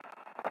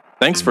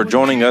Thanks for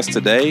joining us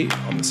today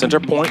on the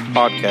Centerpoint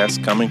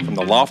podcast coming from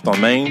the Loft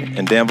on Main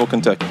in Danville,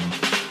 Kentucky.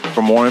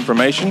 For more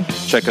information,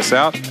 check us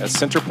out at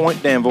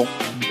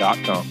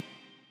centerpointdanville.com.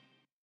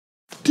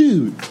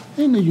 Dude, I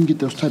didn't know you can get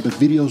those type of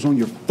videos on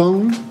your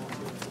phone.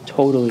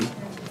 Totally.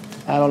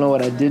 I don't know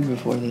what I did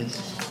before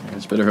this. I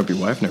just better hope your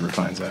wife never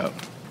finds out.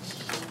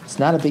 It's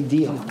not a big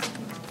deal.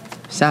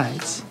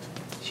 Besides,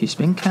 she's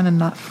been kind of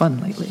not fun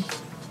lately.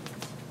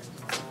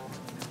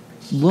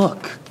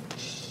 Look,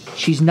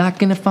 she's not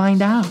going to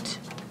find out.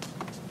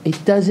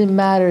 It doesn't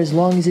matter as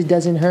long as it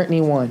doesn't hurt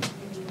anyone.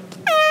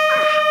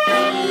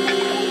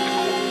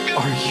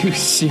 Are you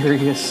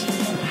serious?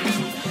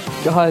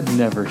 God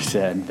never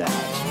said that.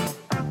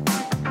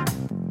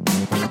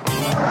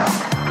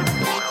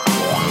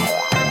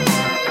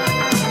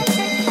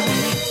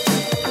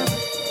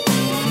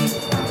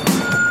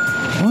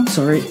 Oh, I'm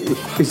sorry.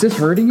 Is this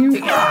hurting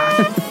you?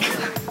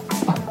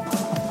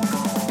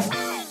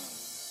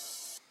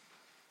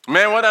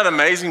 Man, what an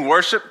amazing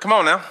worship. Come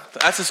on now.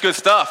 That's just good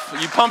stuff.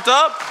 You pumped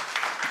up?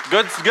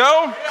 Good to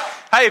go?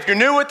 Hey, if you're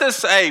new with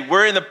us, hey,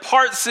 we're in the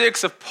part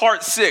 6 of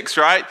part 6,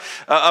 right?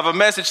 Of a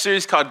message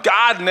series called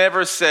God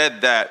Never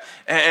Said That.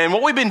 And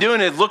what we've been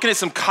doing is looking at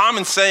some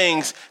common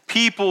sayings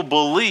people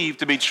believe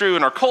to be true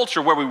in our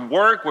culture, where we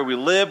work, where we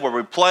live, where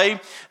we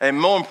play, and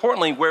more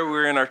importantly, where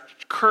we're in our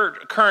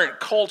current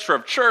culture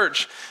of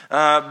church.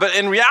 But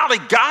in reality,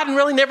 God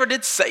really never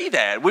did say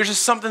that. We're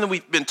just something that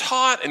we've been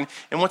taught, and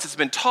once it's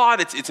been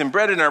taught, it's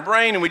embedded in our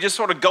brain, and we just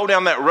sort of go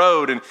down that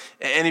road. And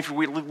if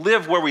we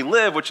live where we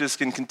live, which is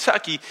in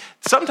Kentucky,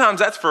 sometimes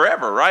that's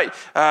forever, right?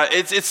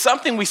 It's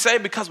something we say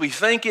because we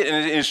think it,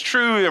 and it's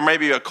true, or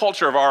maybe a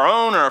culture of our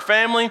own or our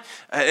family,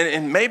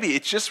 and maybe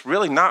it's just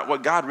really not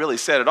what God really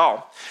said at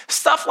all.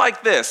 Stuff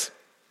like this.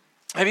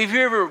 Have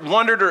you ever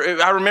wondered,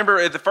 or I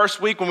remember the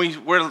first week when we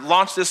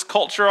launched this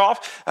culture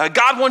off,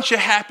 God wants you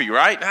happy,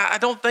 right? I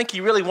don't think he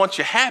really wants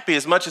you happy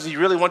as much as he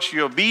really wants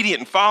you obedient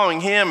and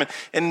following him.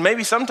 And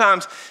maybe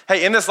sometimes,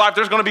 hey, in this life,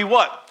 there's going to be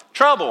what?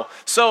 Trouble.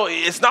 So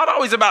it's not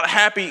always about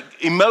happy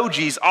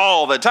emojis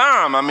all the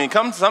time. I mean,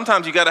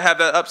 sometimes you got to have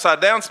that upside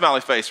down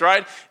smiley face,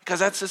 right? Because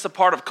that's just a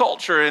part of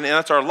culture, and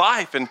that's our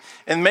life. And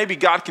maybe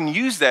God can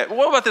use that.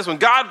 What about this one?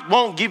 God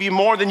won't give you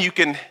more than you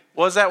can,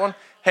 what was that one?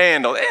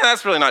 Handle. Yeah,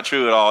 that's really not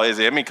true at all, is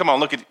it? I mean, come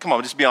on,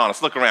 just be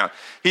honest. Look around.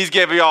 He's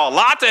giving you all a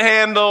lot to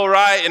handle,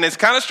 right? And it's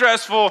kind of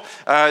stressful.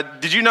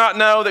 Did you not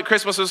know that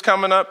Christmas was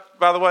coming up,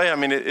 by the way? I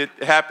mean, it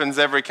happens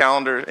every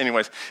calendar.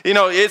 Anyways,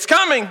 it's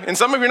coming, and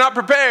some of you are not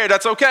prepared.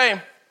 That's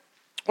okay.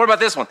 What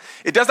about this one?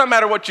 It does not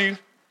matter what you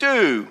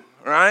do,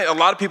 right? A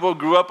lot of people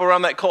grew up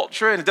around that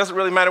culture, and it doesn't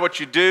really matter what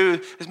you do.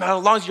 It doesn't matter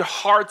as long as your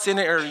heart's in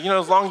it, or,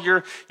 as long as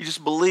you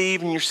just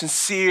believe and you're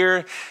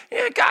sincere.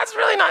 Yeah, God's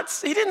really not,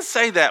 he didn't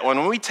say that one.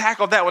 When we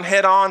tackled that one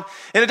head on,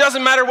 and it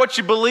doesn't matter what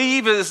you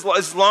believe as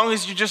long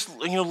as you just,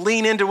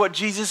 lean into what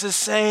Jesus is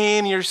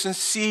saying, you're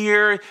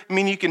sincere. I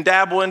mean, you can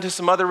dabble into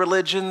some other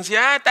religions.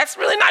 Yeah, that's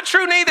really not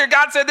true neither.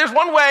 God said there's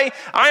one way.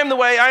 I am the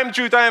way, I am the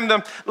truth, I am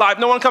the life.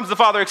 No one comes to the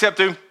Father except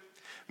through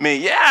me.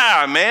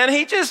 Yeah, man,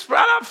 he just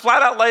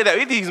flat out laid that.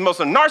 Either he's the most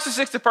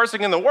narcissistic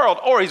person in the world,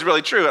 or he's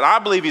really true. And I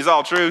believe he's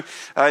all true.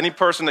 Any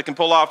person that can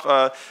pull off,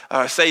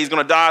 say he's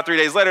going to die 3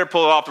 days later,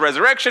 pull off the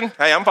resurrection,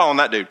 hey, I'm following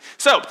that dude.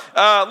 So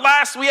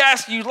we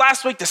asked you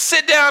last week to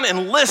sit down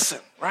and listen,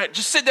 right?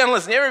 Just sit down and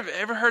listen. You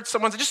ever heard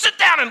someone say, just sit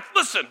down and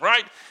listen,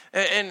 right?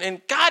 And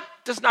God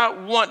does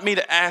not want me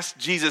to ask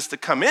Jesus to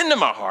come into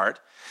my heart.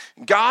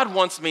 God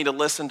wants me to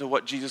listen to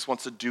what Jesus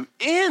wants to do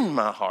in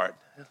my heart.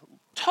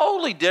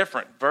 Totally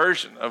different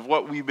version of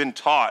what we've been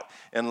taught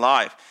in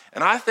life.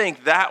 And I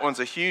think that one's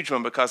a huge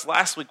one, because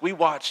last week we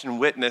watched and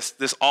witnessed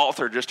this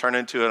altar just turn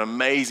into an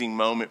amazing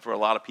moment for a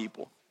lot of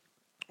people.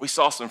 We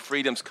saw some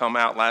freedoms come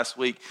out last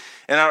week.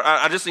 And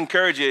I just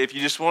encourage you, if you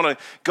just want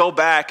to go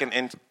back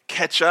and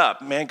catch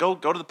up, man, go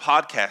to the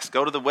podcast,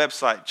 go to the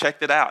website,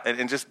 check it out,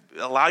 and just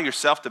allow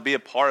yourself to be a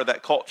part of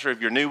that culture if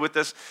you're new with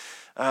this.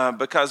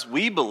 Because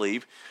we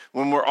believe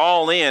when we're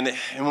all in,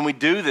 and when we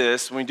do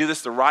this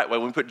the right way,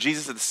 when we put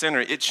Jesus at the center,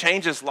 it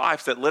changes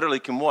lives that literally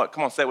can what?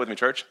 Come on, say it with me,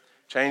 church.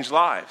 Change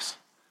lives.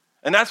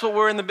 And that's what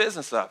we're in the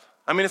business of.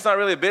 I mean, it's not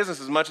really a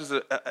business as much as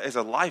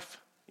a life,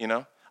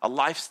 a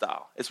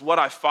lifestyle. It's what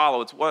I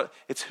follow.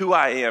 It's who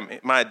I am,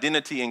 my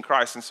identity in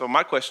Christ. And so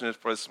my question is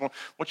for this,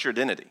 what's your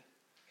identity?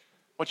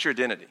 What's your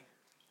identity?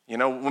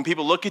 When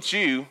people look at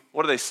you,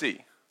 what do they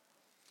see?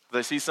 Do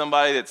they see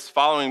somebody that's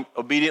following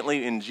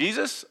obediently in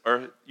Jesus,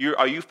 or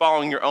are you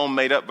following your own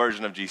made-up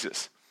version of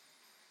Jesus?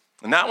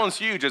 And that one's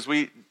huge as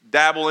we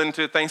dabble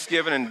into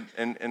Thanksgiving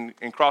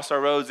and cross our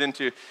roads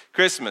into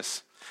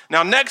Christmas.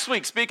 Now, next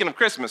week, speaking of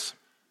Christmas,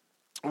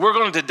 we're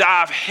going to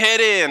dive head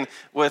in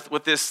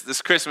with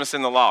this Christmas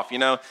in the Loft.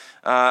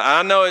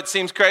 I know it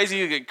seems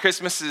crazy.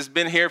 Christmas has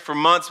been here for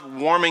months,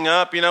 warming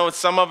up.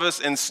 Some of us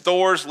in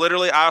stores.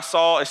 Literally, I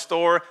saw a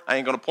store. I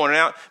ain't going to point it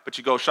out, but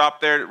you go shop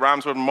there. It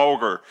rhymes with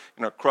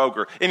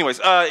Kroger. Anyways,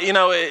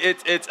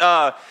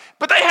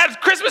 But they had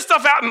Christmas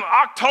stuff out in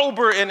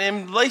October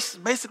and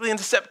basically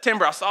into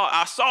September. I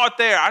saw it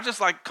there. I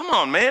just like, come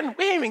on, man.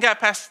 We ain't even got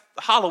past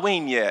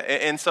Halloween yet.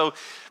 And so,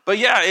 but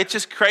yeah, it's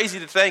just crazy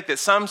to think that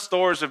some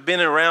stores have been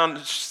around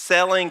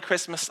selling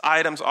Christmas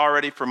items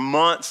already for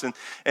months. And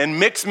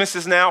Mixmas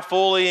is now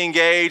fully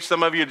engaged.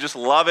 Some of you just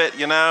love it,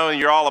 and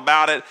you're all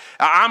about it.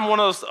 I'm one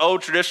of those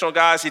old traditional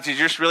guys that you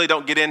just really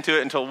don't get into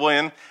it until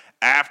when?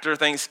 After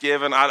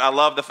Thanksgiving. I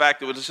love the fact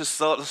that it was just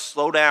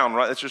slow down,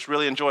 right? Let's just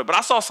really enjoy it. But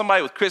I saw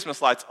somebody with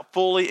Christmas lights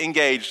fully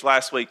engaged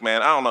last week,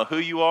 man. I don't know who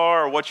you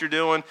are or what you're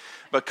doing,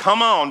 but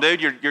come on, dude.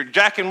 You're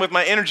jacking with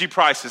my energy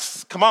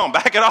prices. Come on,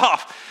 back it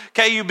off.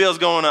 KU bill's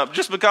going up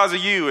just because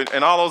of you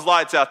and all those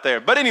lights out there.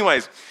 But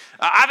anyways,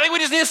 I think we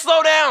just need to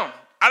slow down.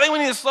 I think we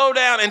need to slow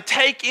down and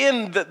take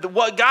in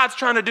what God's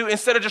trying to do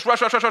instead of just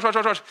rush.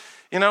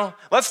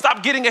 Let's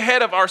stop getting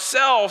ahead of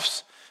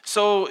ourselves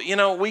so,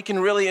 we can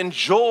really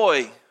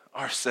enjoy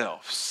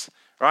ourselves,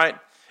 right?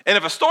 And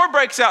if a store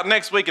breaks out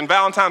next week in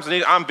Valentine's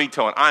Day, I'm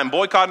vetoing. I'm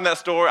boycotting that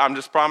store. I'm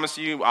just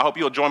promising you. I hope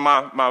you'll join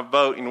my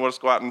vote. We'll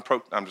just go out and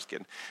I'm just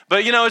kidding.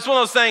 But it's one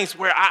of those things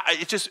where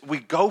we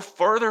go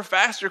further,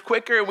 faster,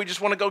 quicker, and we just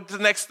want to go to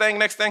the next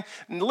thing.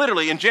 And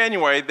literally in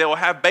January they will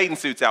have bathing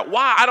suits out.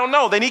 Why? I don't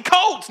know. They need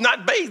coats,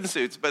 not bathing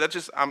suits. But that's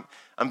just I'm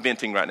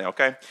venting right now.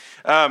 Okay.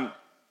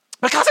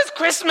 Because it's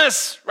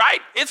Christmas,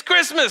 right? It's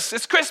Christmas.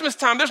 It's Christmas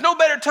time. There's no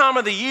better time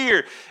of the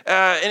year.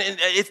 And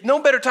it's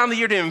no better time of the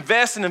year to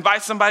invest and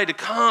invite somebody to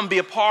come be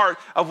a part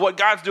of what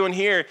God's doing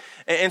here.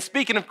 And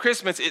speaking of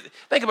Christmas,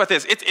 think about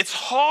this. It's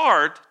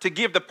hard to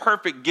give the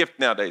perfect gift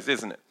nowadays,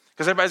 isn't it?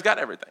 Because everybody's got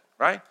everything,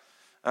 right?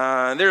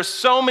 There's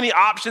so many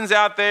options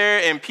out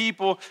there, and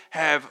people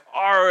have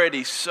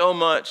already so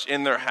much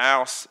in their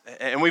house.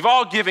 And we've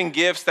all given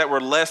gifts that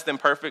were less than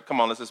perfect. Come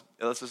on, let's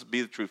just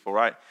be truthful,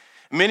 right?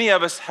 Many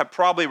of us have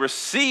probably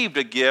received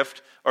a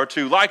gift or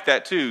two like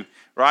that too,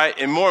 right?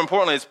 And more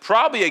importantly, it's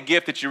probably a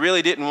gift that you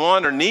really didn't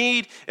want or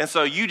need, and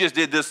so you just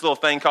did this little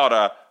thing called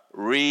a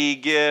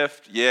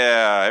re-gift.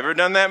 Yeah, ever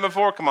done that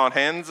before? Come on,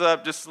 hands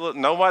up. Just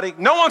nobody.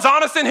 No one's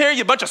honest in here,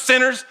 you bunch of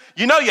sinners.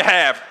 You know you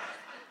have.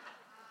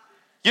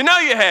 You know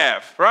you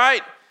have,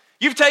 right?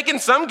 You've taken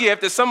some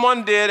gift that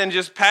someone did and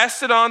just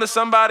passed it on to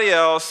somebody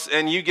else,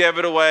 and you gave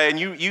it away, and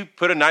you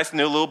put a nice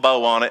new little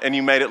bow on it, and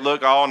you made it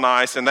look all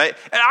nice. And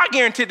I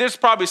guarantee there's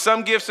probably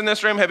some gifts in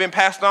this room have been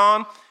passed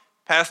on,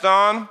 and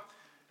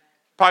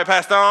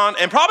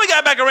probably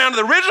got back around to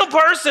the original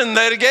person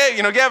that gave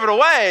it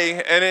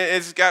away, and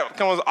it's got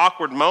kind of those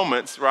awkward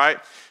moments, right?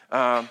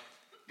 But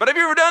have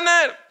you ever done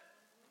that?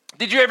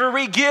 Did you ever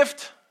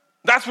re-gift?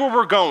 That's where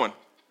we're going.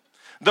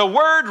 The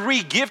word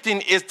re-gifting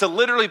is to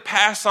literally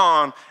pass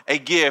on a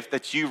gift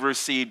that you've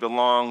received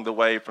along the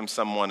way from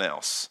someone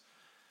else.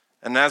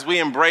 And as we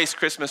embrace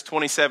Christmas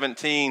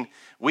 2017,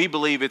 we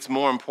believe it's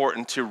more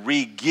important to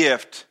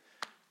re-gift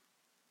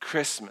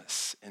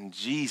Christmas and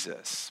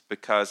Jesus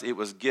because it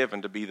was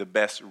given to be the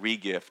best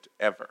re-gift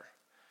ever.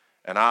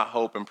 And I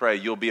hope and pray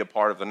you'll be a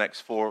part of the next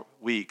 4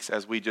 weeks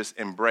as we just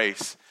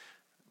embrace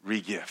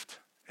re-gift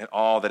and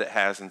all that it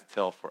has in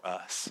tell for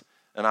us.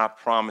 And I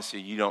promise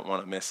you don't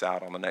want to miss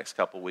out on the next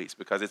couple of weeks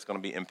because it's going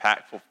to be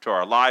impactful to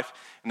our life.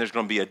 And there's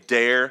going to be a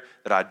dare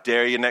that I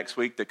dare you next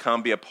week to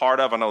come be a part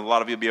of. I know a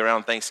lot of you will be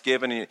around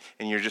Thanksgiving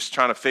and you're just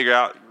trying to figure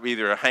out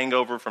either a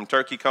hangover from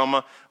turkey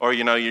coma or,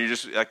 you're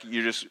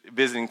just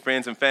visiting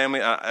friends and family.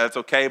 That's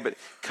okay, but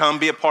come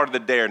be a part of the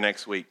dare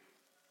next week.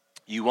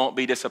 You won't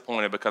be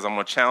disappointed because I'm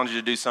going to challenge you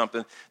to do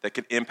something that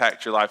could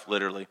impact your life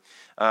literally.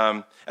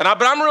 But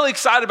I'm really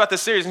excited about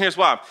this series, and here's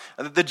why.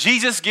 The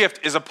Jesus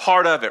gift is a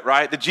part of it,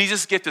 right? The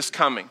Jesus gift is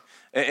coming.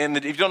 And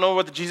if you don't know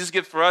what the Jesus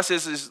gift for us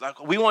is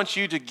like we want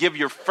you to give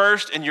your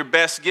first and your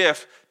best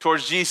gift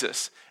towards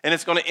Jesus. And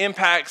it's going to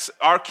impact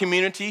our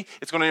community.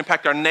 It's going to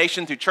impact our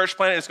nation through Church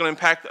Planet. It's going to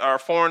impact our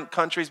foreign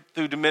countries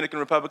through Dominican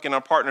Republic and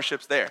our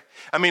partnerships there.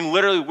 I mean,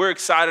 literally, we're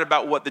excited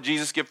about what the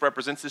Jesus gift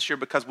represents this year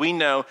because we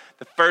know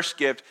the first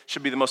gift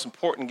should be the most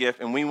important gift,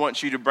 and we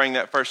want you to bring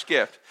that first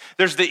gift.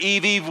 There's the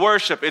Eve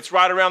worship. It's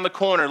right around the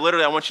corner.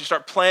 Literally, I want you to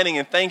start planning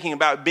and thinking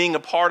about being a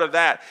part of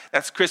that.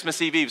 That's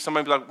Christmas Eve.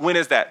 Somebody will be like, when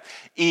is that?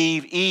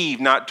 Eve,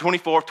 not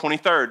 24th,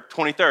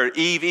 23rd,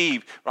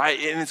 Eve, right?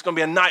 And it's going to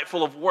be a night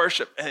full of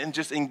worship and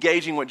just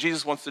engaging what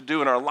Jesus wants to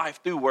do in our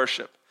life through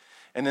worship.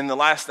 And then the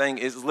last thing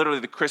is literally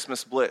the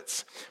Christmas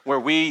Blitz, where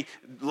we,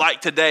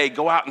 like today,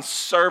 go out and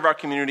serve our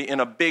community in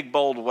a big,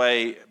 bold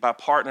way by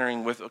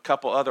partnering with a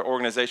couple other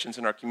organizations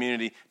in our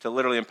community to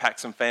literally impact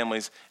some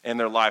families and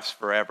their lives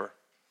forever.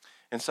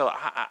 And so,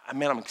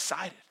 I'm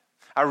excited.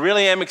 I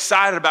really am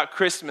excited about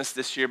Christmas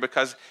this year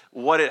because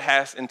what it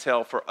has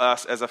entailed for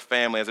us as a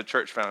family, as a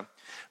church family.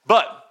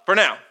 But for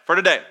now, for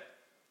today,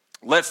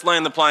 let's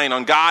land the plane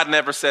on God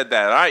never said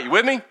that. All right, you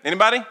with me?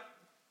 Anybody?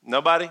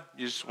 Nobody?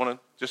 You just want to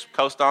just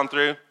coast on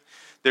through?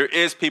 There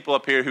is people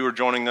up here who are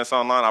joining us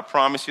online. I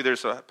promise you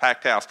there's a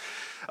packed house.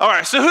 All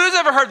right, so who's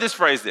ever heard this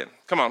phrase then?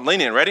 Come on,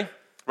 lean in. Ready?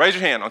 Raise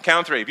your hand on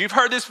count of 3. If you've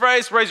heard this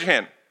phrase, raise your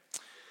hand.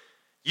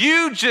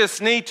 You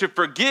just need to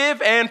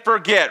forgive and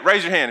forget.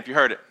 Raise your hand if you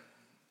heard it.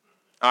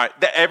 All right,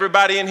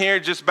 everybody in here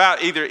just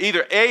about either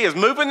A is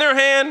moving their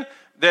hand,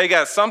 they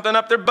got something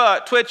up their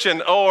butt twitching,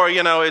 or,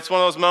 it's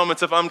one of those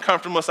moments of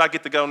uncomfortableness. I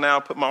get to go now,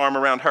 put my arm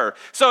around her.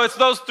 So it's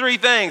those three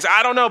things.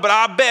 I don't know, but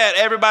I bet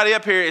everybody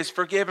up here is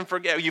forgive and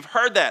forget. You've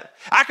heard that.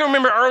 I can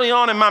remember early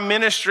on in my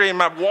ministry and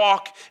my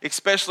walk,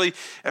 especially,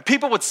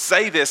 people would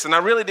say this, and I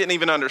really didn't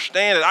even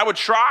understand it. I would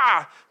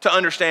try to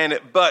understand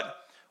it, but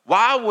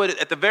why would it,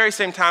 at the very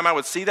same time I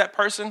would see that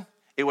person,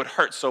 it would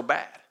hurt so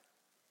bad?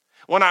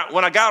 When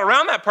I got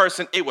around that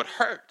person, it would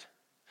hurt.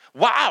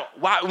 Why?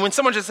 When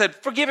someone just said,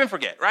 forgive and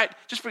forget, right?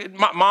 Just forget,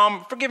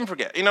 mom, forgive and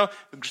forget.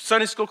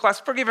 Sunday school class,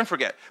 forgive and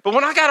forget. But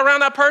when I got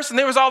around that person,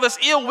 there was all this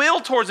ill will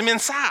towards them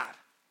inside,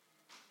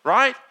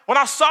 right? When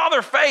I saw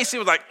their face, it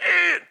was like,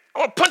 I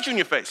want to punch you in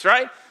your face,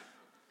 right?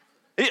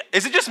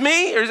 Is it just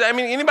me? Or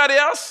anybody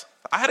else?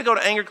 I had to go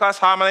to anger class.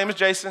 Hi, my name is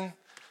Jason.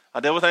 I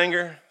deal with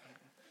anger.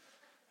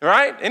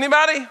 Right?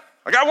 Anybody?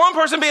 I got one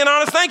person being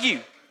honest. Thank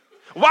you.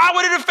 Why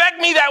would it affect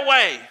me that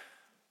way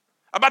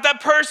about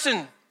that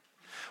person?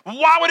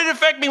 Why would it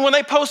affect me when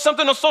they post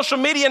something on social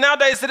media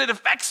nowadays that it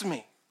affects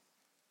me?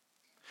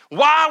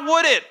 Why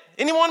would it?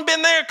 Anyone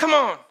been there? Come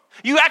on.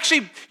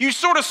 You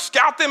sort of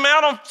scout them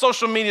out on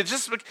social media,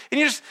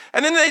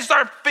 and then they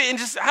start feeding.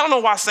 I don't know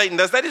why Satan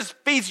does that. He just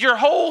feeds your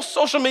whole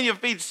social media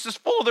feed. It's just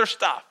full of their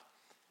stuff,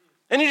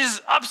 and it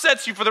just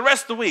upsets you for the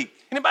rest of the week.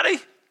 Anybody?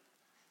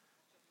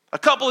 A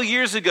couple of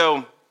years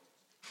ago,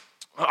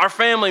 our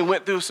family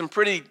went through some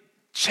pretty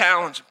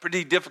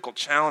difficult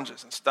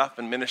challenges and stuff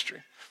in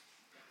ministry.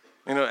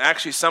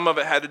 Actually, some of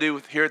it had to do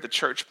with here at the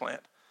church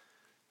plant.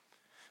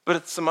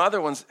 But some other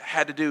ones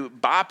had to do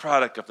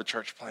byproduct of the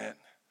church plant,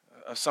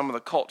 of some of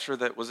the culture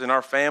that was in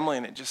our family.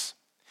 And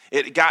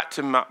it got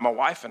to my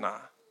wife and I,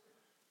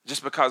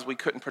 just because we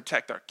couldn't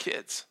protect our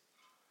kids.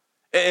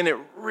 And it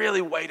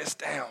really weighed us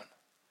down.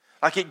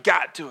 Like it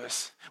got to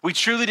us. We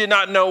truly did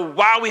not know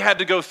why we had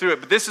to go through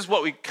it. But this is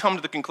what we come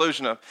to the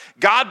conclusion of.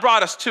 God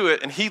brought us to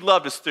it, and he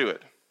loved us through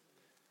it.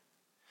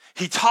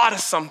 He taught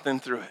us something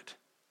through it.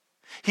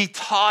 He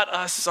taught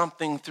us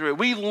something through it.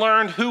 We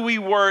learned who we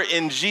were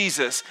in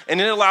Jesus,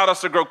 and it allowed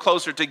us to grow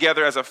closer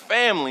together as a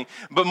family.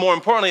 But more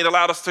importantly, it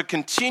allowed us to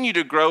continue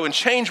to grow and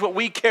change what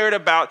we cared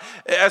about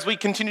as we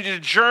continue to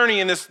journey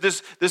in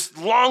this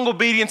long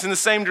obedience in the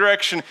same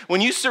direction. When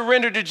you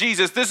surrender to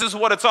Jesus, this is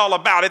what it's all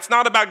about. It's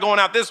not about going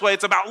out this way.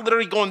 It's about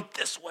literally going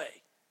this way.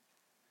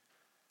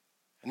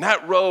 And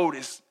that road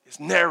is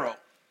narrow.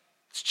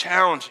 It's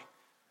challenging.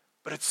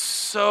 But it's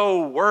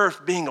so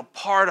worth being a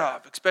part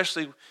of,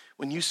 especially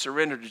when you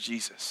surrender to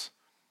Jesus.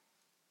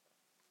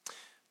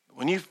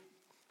 When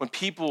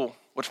people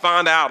would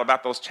find out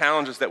about those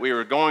challenges that we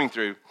were going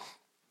through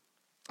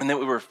and that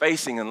we were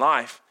facing in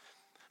life,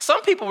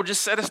 some people would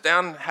just sit us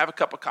down and have a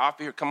cup of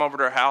coffee or come over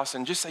to our house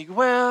and just say,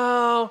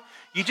 well,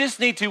 you just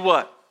need to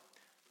what?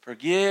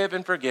 Forgive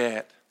and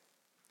forget.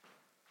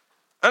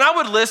 And I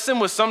would listen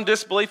with some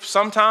disbelief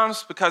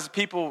sometimes because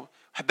people,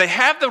 they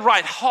have the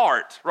right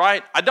heart,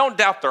 right? I don't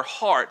doubt their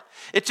heart.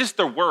 It's just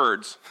their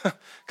words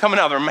coming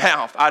out of their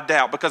mouth, I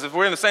doubt. Because if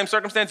we're in the same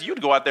circumstance,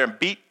 you'd go out there and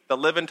beat the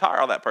living tar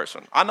out of that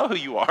person. I know who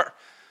you are.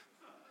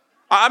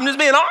 I'm just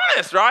being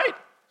honest, right?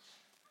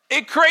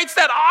 It creates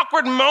that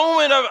awkward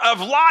moment of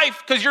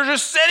life because you're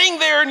just sitting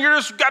there and you're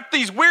just got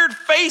these weird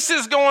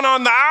faces going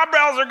on. The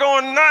eyebrows are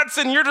going nuts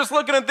and you're just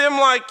looking at them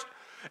like,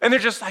 and they're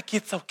just like,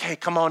 it's okay,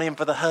 come on in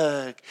for the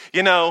hug,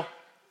 And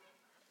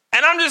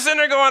I'm just sitting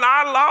there going,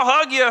 I'll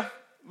hug you.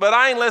 But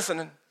I ain't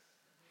listening.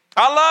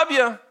 I love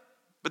you,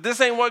 but this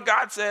ain't what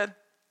God said.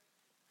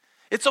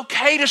 It's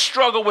okay to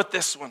struggle with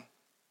this one.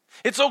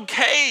 It's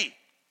okay.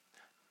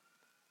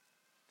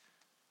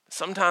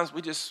 Sometimes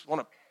we just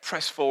want to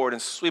press forward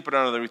and sweep it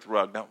under the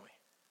rug, don't we?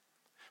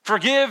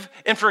 Forgive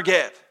and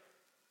forget.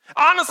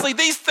 Honestly,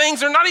 these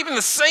things are not even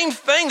the same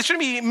thing. They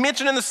shouldn't be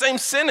mentioned in the same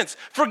sentence.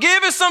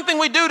 Forgive is something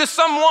we do to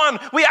someone.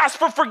 We ask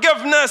for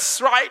forgiveness,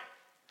 right?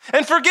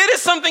 And forget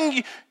is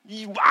something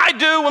I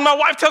do when my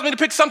wife tells me to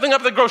pick something up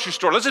at the grocery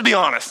store. Let's just be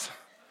honest.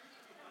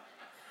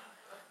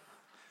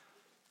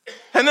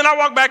 And then I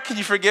walk back, can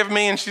you forgive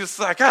me? And she's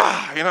like,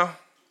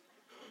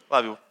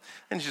 love you.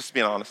 And just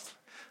being honest.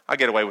 I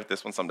get away with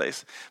this one some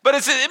days. But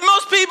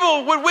most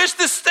people would wish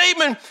this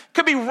statement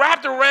could be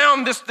wrapped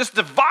around this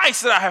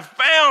device that I have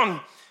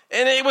found.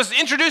 And it was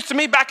introduced to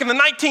me back in the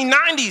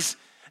 1990s.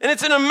 And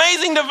it's an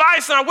amazing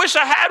device, and I wish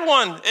I had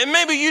one. And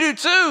maybe you do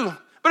too.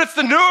 But it's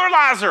the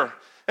neuralizer.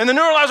 And the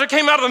neuralizer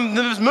came out of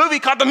this movie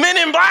called The Men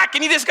in Black,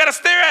 and you just got to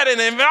stare at it.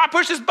 And if I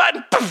push this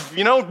button, poof,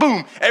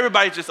 boom.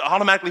 Everybody just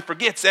automatically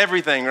forgets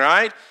everything,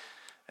 right?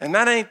 And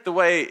that ain't the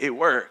way it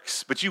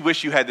works. But you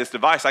wish you had this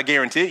device. I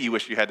guarantee you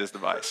wish you had this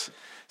device.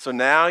 So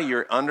now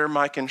you're under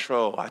my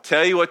control. I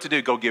tell you what to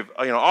do. Go give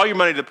all your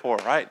money to the poor,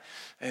 right?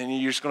 And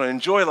you're just going to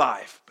enjoy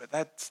life. But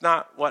that's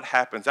not what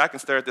happens. I can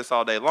stare at this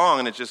all day long,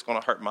 and it's just going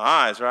to hurt my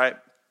eyes, right?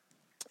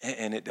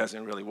 And it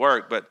doesn't really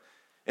work. But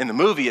in the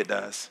movie, it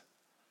does.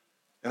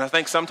 And I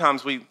think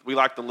sometimes we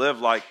like to live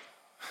like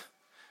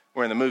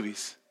we're in the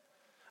movies.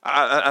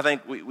 I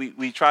think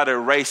we try to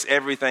erase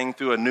everything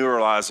through a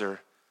neuralizer.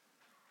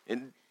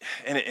 And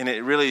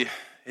it really,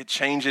 it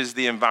changes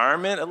the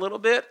environment a little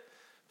bit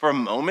for a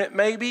moment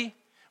maybe.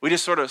 We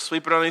just sort of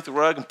sweep it underneath the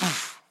rug and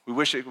poof, we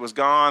wish it was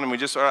gone, and we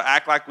just sort of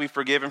act like we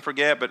forgive and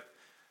forget, but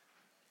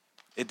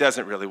it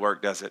doesn't really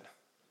work, does it?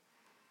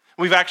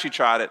 We've actually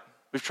tried it.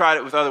 We've tried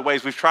it with other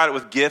ways. We've tried it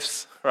with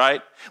gifts,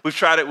 right? We've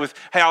tried it with,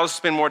 hey, I'll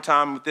spend more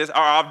time with this, or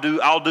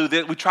I'll do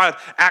this. We try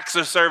acts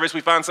of service.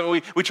 We find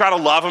something, we try to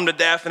love them to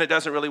death, and it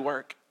doesn't really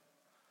work.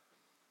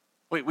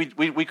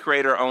 We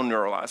create our own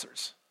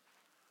neuralizers,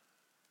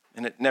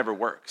 and it never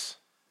works.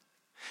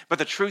 But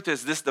the truth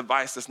is, this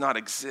device does not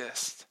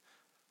exist.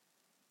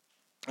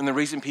 And the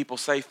reason people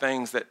say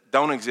things that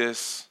don't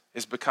exist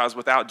is because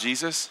without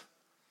Jesus,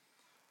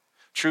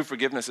 true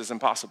forgiveness is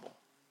impossible.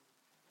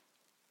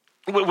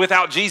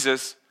 Without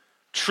Jesus,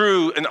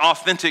 true and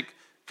authentic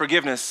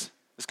forgiveness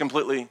is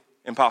completely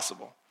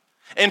impossible.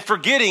 And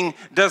forgetting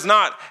does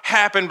not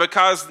happen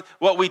because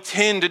what we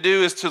tend to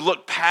do is to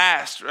look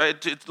past,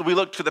 right? We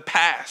look to the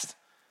past.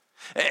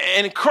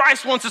 And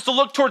Christ wants us to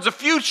look towards the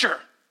future.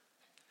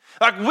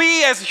 Like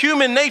we as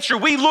human nature,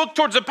 we look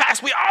towards the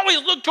past. We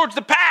always look towards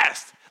the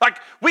past. Like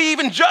we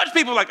even judge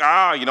people like,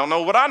 you don't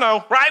know what I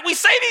know, right? We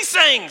say these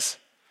things.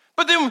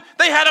 But then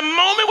they had a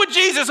moment with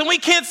Jesus and we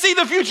can't see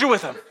the future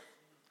with them.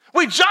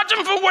 We judge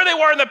them for where they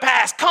were in the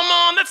past. Come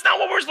on, that's not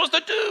what we're supposed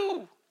to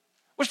do.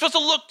 We're supposed to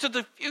look to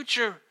the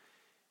future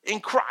in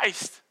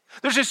Christ.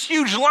 There's this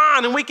huge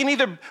line, and we can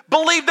either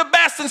believe the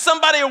best in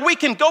somebody or we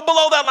can go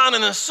below that line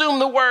and assume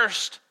the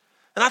worst.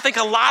 And I think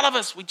a lot of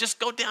us, we just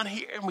go down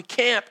here and we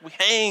camp, we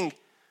hang,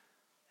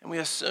 and we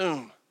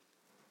assume.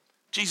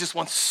 Jesus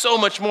wants so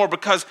much more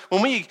because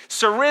when we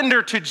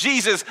surrender to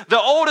Jesus,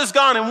 the old is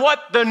gone and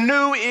what the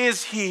new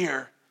is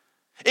here.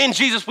 In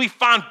Jesus, we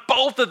find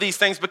both of these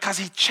things because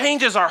he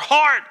changes our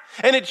heart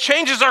and it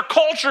changes our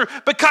culture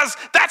because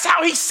that's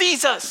how he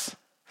sees us.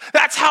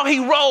 That's how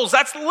he rolls.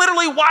 That's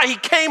literally why he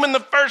came in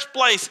the first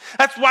place.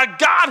 That's why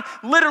God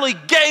literally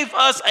gave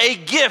us a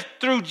gift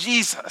through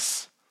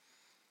Jesus.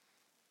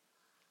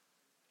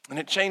 And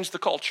it changed the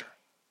culture.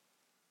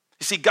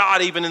 You see,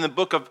 God, even in the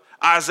book of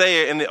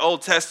Isaiah in the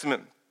Old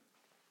Testament,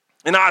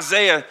 in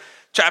Isaiah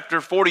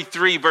chapter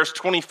 43, verse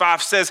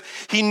 25 says,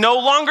 he no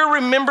longer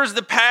remembers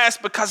the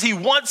past because he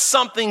wants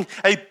something,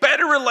 a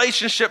better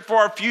relationship for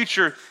our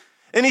future.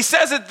 And he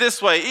says it this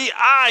way,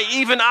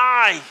 even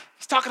I,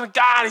 he's talking to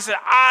God, he said,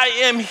 I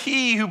am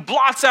he who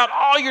blots out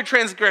all your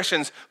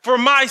transgressions for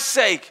my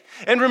sake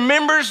and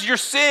remembers your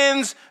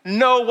sins,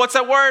 no, what's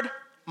that word?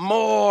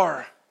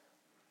 More.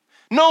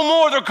 No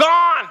more, they're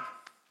gone.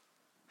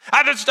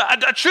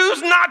 I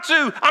choose not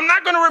to. I'm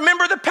not going to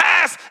remember the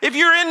past. If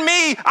you're in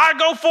me, I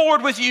go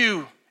forward with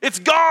you. It's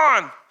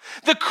gone.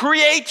 The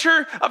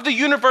creator of the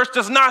universe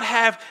does not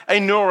have a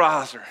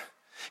neuralizer.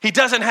 He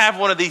doesn't have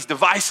one of these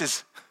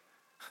devices.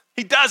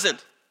 He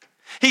doesn't.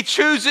 He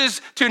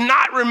chooses to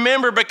not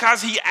remember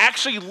because he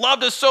actually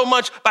loved us so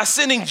much by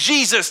sending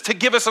Jesus to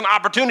give us an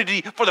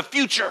opportunity for the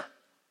future.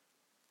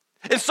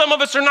 And some of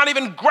us are not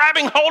even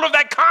grabbing hold of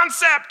that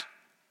concept.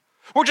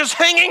 We're just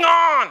hanging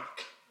on.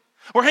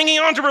 We're hanging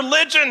on to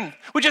religion.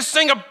 We just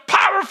sing a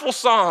powerful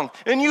song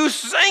and you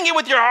sing it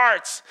with your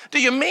hearts. Do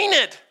you mean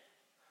it?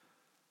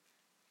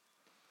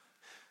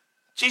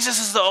 Jesus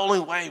is the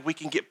only way we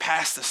can get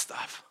past this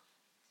stuff.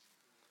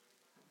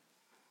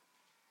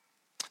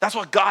 That's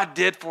what God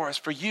did for us,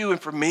 for you and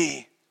for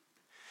me.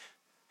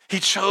 He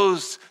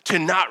chose to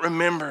not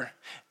remember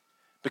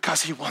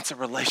because he wants a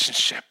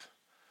relationship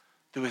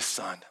through his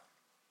son.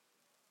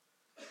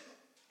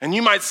 And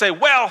you might say,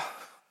 well,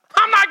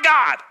 I'm not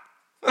God.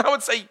 I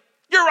would say,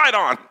 you're right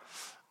on.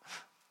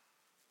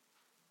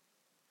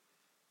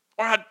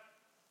 Or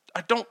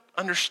I don't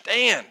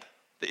understand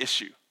the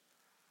issue.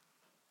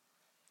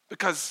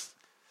 Because,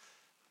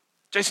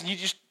 Jason,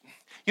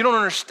 you don't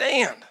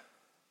understand.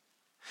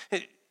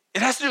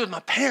 It has to do with my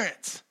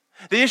parents.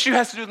 The issue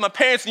has to do with my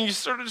parents, and you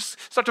sort of just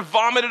start to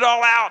vomit it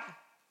all out.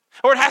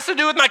 Or it has to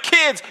do with my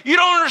kids. You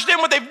don't understand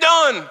what they've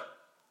done.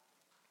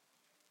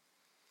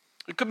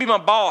 It could be my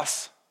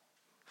boss,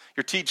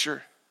 your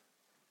teacher.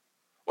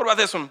 What about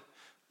this one?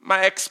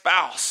 My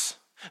ex-spouse.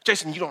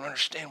 Jason, you don't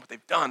understand what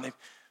they've done.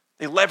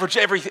 They leverage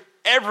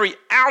every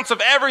ounce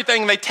of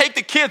everything. They take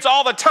the kids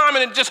all the time,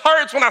 and it just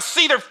hurts when I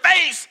see their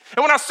face.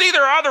 And when I see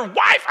their other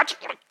wife, I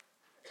just want to...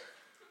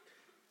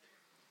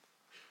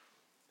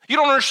 You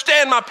don't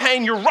understand my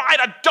pain. You're right,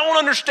 I don't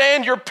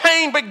understand your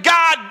pain, but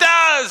God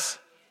does.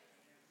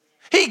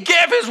 He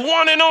gave his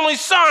one and only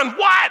son.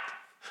 What?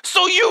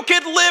 So you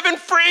could live in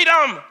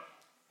freedom.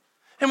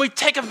 And we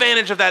take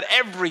advantage of that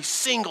every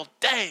single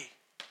day.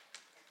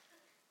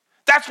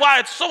 That's why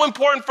it's so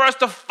important for us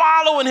to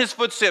follow in his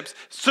footsteps,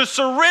 to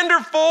surrender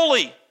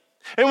fully.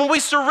 And when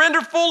we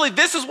surrender fully,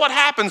 this is what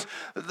happens.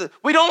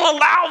 We don't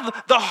allow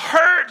the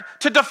hurt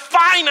to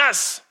define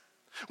us.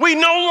 We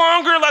no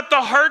longer let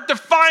the hurt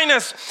define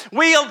us.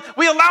 We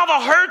allow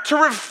the hurt to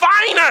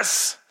refine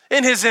us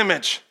in his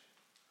image.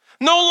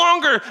 No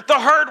longer the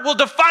hurt will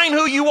define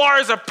who you are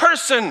as a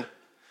person,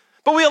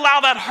 but we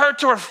allow that hurt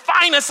to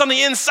refine us on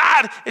the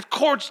inside. It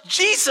courts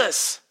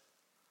Jesus.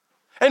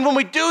 And when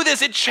we do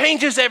this, it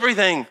changes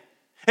everything.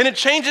 And it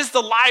changes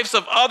the lives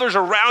of others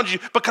around you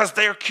because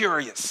they're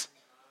curious.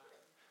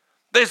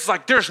 It's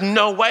like, there's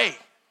no way.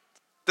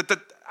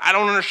 I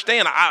don't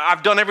understand.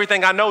 I've done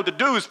everything I know to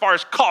do as far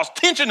as cause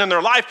tension in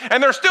their life,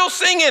 and they're still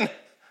singing.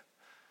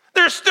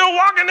 They're still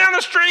walking down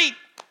the street.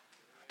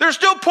 They're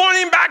still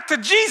pointing back to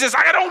Jesus.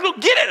 I don't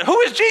get it.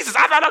 Who is Jesus?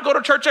 I thought I'd go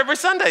to church every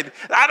Sunday.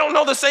 I don't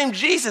know the same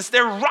Jesus.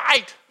 They're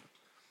right.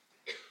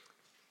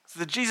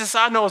 So the Jesus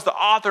I know is the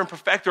author and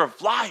perfecter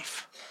of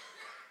life.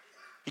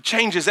 He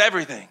changes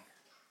everything.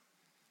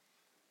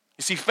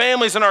 You see,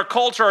 families in our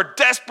culture are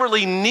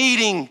desperately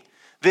needing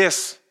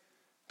this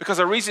because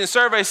a recent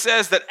survey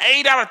says that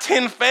 8 out of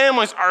 10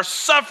 families are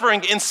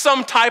suffering in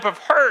some type of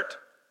hurt.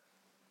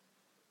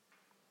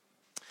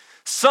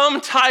 Some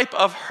type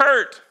of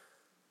hurt.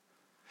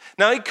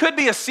 Now, it could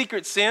be a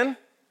secret sin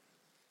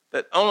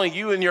that only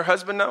you and your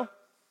husband know.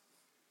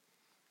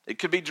 It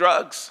could be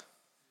drugs.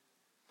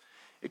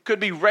 It could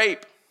be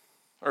rape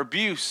or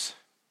abuse.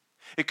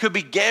 It could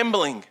be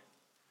gambling.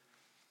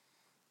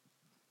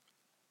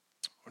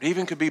 Or it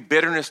even could be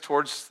bitterness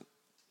towards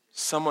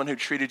someone who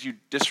treated you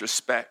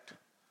disrespect.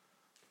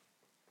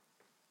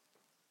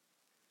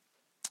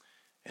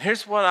 And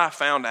here's what I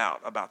found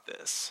out about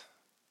this.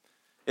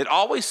 It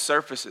always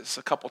surfaces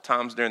a couple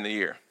times during the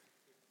year,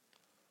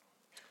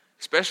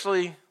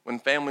 especially when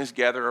families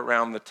gather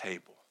around the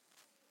table.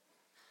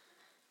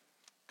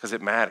 Because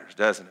it matters,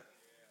 doesn't it?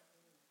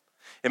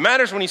 It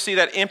matters when you see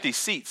that empty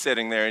seat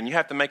sitting there and you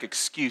have to make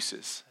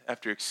excuses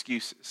after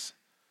excuses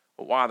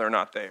for why they're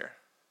not there.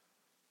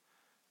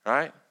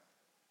 Right?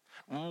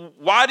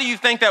 Why do you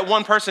think that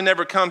one person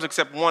never comes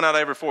except 1 out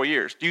of every 4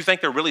 years? Do you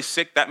think they're really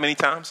sick that many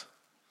times?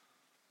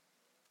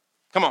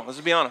 Come on,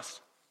 let's be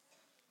honest.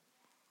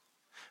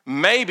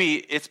 Maybe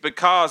it's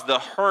because the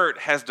hurt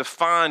has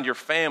defined your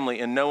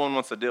family and no one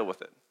wants to deal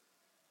with it.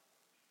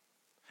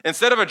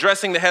 Instead of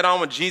addressing the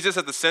head-on with Jesus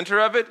at the center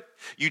of it,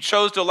 you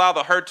chose to allow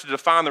the hurt to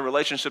define the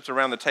relationships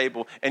around the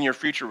table and your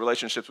future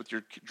relationships with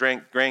your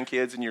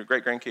grandkids and your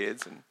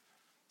great-grandkids and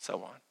so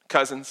on.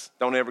 Cousins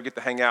don't ever get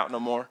to hang out no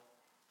more.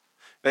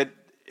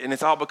 And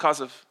it's all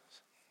because of,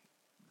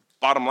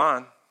 bottom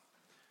line,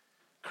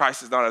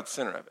 Christ is not at the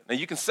center of it. Now,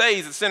 you can say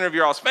he's the center of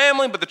your all's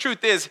family, but the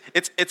truth is,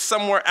 it's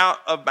somewhere out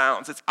of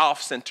bounds. It's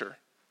off center.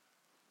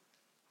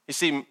 You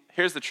see,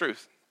 here's the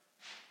truth.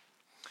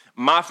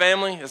 My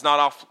family is not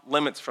off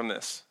limits from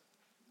this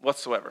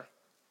whatsoever.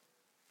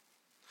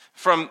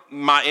 From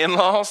my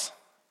in-laws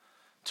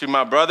to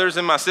my brothers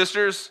and my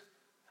sisters,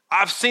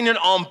 I've seen it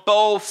on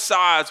both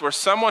sides where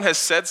someone has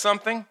said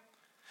something,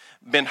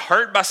 been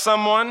hurt by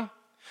someone,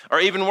 or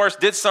even worse,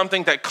 did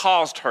something that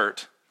caused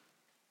hurt.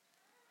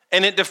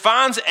 And it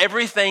defines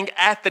everything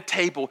at the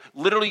table.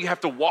 Literally, you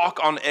have to walk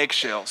on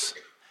eggshells.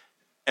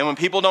 And when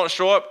people don't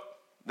show up,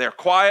 they're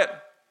quiet,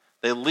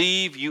 they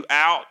leave you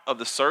out of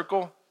the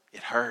circle,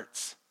 it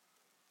hurts.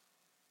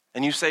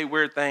 And you say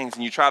weird things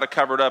and you try to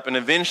cover it up, and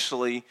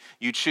eventually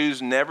you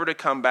choose never to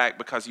come back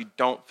because you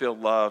don't feel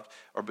loved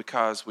or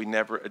because we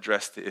never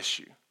addressed the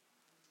issue.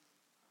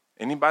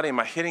 Anybody, am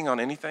I hitting on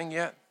anything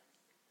yet?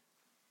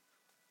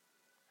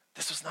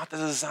 This was not the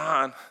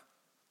design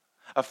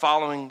of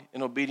following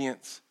in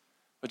obedience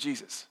with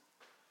Jesus.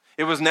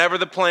 It was never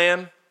the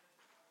plan.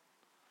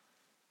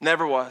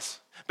 Never was.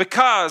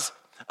 Because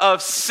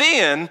of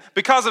sin,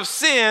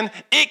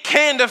 it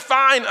can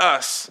define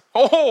us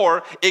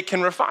or it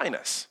can refine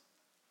us.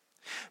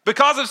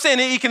 Because of sin,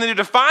 it can either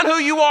define who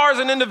you are as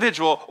an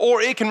individual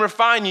or it can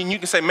refine you, and you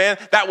can say, man,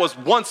 that was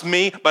once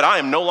me, but I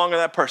am no longer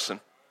that person.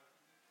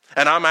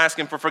 And I'm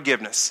asking for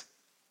forgiveness.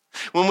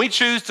 When we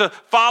choose to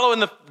follow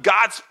in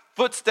God's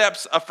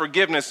footsteps of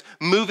forgiveness,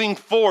 moving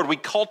forward, we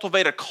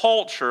cultivate a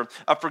culture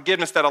of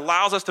forgiveness that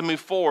allows us to move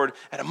forward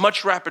at a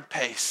much rapid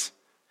pace.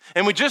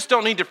 And we just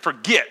don't need to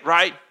forget,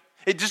 right?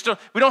 We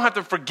don't have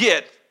to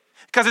forget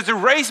because it's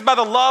erased by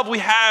the love we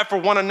have for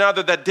one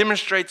another that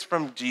demonstrates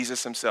from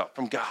Jesus himself,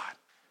 from God.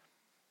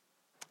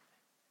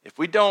 If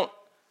we don't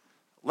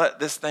let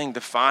this thing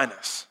define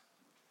us,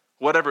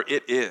 whatever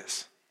it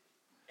is,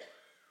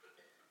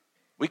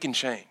 we can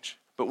change.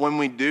 But when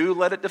we do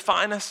let it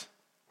define us,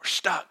 we're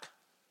stuck.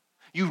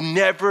 You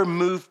never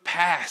move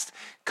past.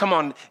 Come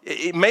on,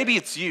 maybe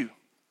it's you.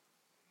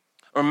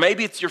 Or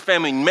maybe it's your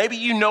family. Maybe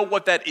you know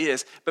what that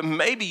is, but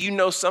maybe you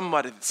know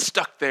somebody that's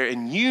stuck there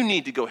and you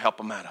need to go help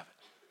them out of it.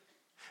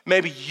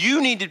 Maybe you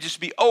need to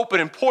just be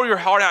open and pour your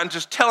heart out and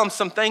just tell them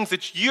some things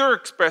that you're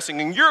expressing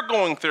and you're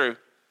going through.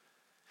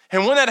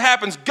 And when that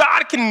happens,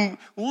 God can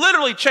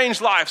literally change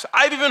lives.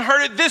 I've even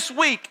heard it this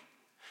week.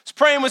 I was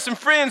praying with some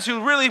friends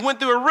who really went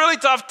through a really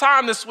tough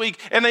time this week,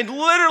 and they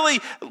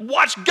literally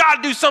watched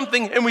God do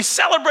something, and we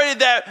celebrated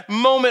that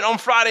moment on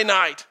Friday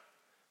night.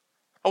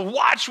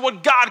 Watch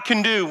what God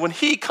can do when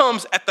he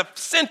comes at the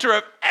center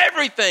of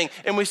everything,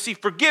 and we see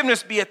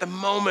forgiveness be at the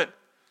moment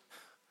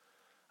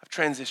of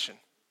transition.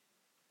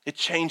 It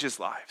changes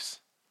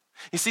lives.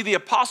 You see, the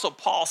Apostle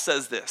Paul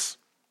says this.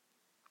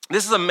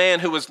 This is a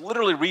man who was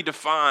literally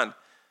redefined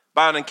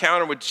by an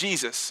encounter with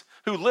Jesus,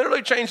 who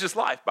literally changed his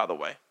life, by the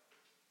way.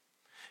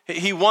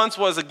 He once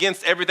was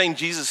against everything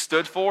Jesus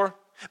stood for.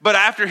 But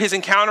after his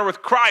encounter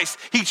with Christ,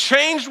 he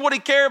changed what he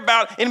cared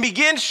about and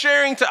began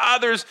sharing to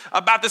others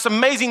about this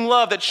amazing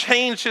love that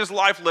changed his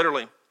life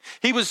literally.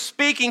 He was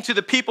speaking to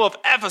the people of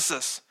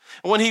Ephesus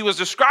when he was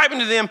describing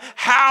to them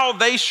how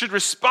they should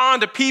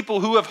respond to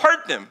people who have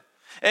hurt them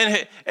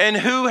and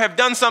who have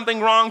done something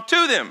wrong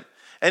to them.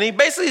 And he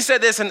basically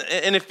said this in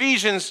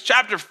Ephesians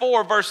chapter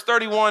 4, verse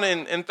 31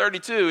 and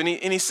 32.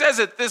 And he says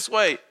it this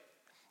way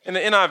in the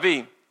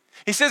NIV.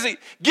 He says,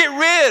 get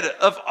rid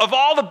of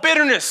all the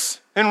bitterness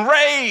and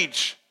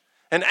rage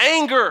and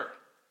anger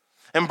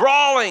and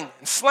brawling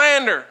and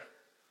slander,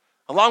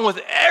 along with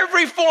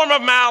every form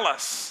of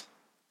malice.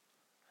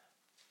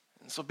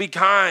 And so be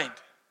kind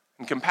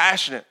and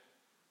compassionate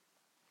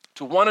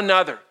to one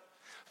another,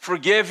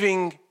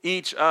 forgiving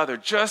each other,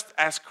 just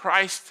as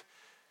Christ,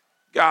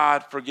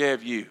 God,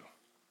 forgave you.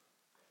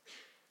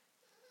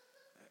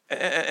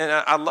 And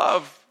I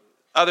love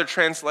other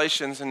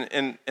translations,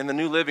 and in the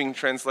New Living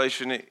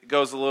Translation, it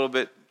goes a little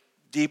bit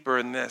deeper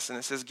in this, and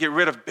it says, get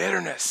rid of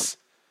bitterness.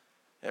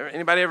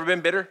 Anybody ever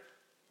been bitter?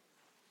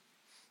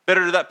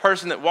 Bitter to that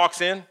person that walks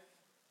in?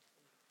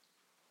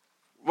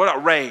 What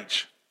about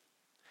rage?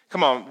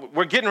 Come on,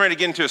 we're getting ready to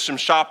get into some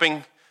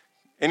shopping.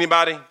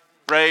 Anybody?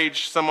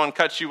 Rage, someone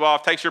cuts you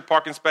off, takes your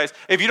parking space.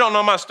 If you don't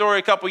know my story,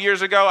 a couple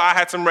years ago, I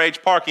had some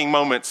rage parking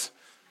moments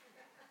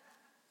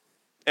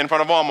in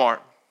front of Walmart.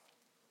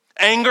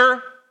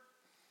 Anger.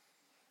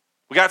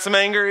 We got some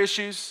anger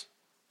issues,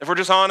 if we're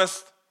just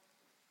honest.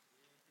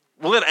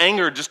 We'll let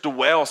anger just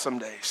dwell some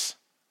days.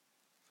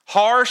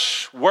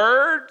 Harsh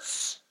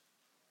words.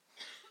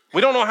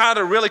 We don't know how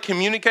to really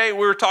communicate.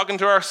 We were talking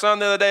to our son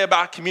the other day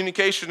about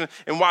communication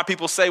and why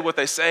people say what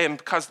they say, and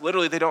because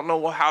literally they don't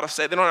know how to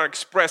say it. They don't know how to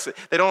express it.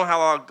 They don't know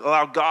how to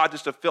allow God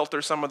just to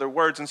filter some of their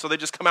words, and so they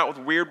just come out with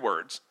weird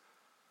words.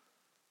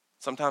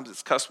 Sometimes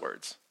it's cuss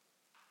words,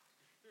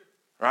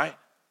 right?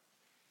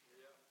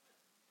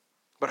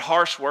 But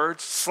harsh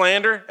words,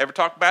 slander. Ever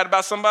talk bad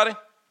about somebody?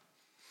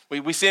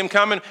 We see him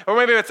coming, or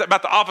maybe it's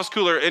about the office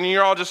cooler and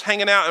you're all just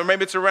hanging out, or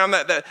maybe it's around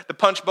the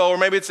punch bowl, or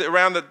maybe it's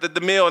around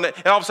the meal, and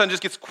all of a sudden it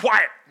just gets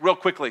quiet real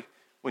quickly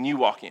when you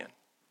walk in.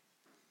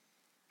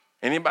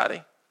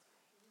 Anybody?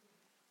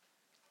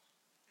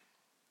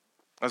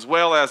 As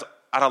well as,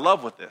 I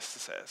love what this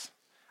says.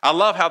 I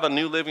love how the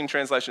New Living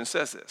Translation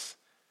says this.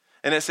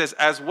 And it says,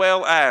 as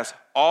well as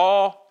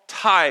all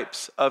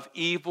types of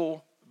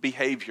evil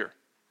behavior.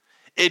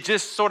 It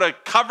just sort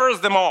of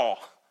covers them all.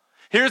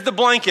 Here's the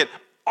blanket,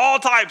 all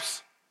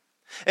types.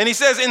 And he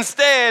says,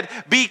 instead,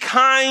 be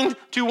kind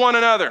to one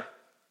another.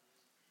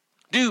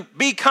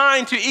 Be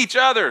kind to each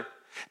other.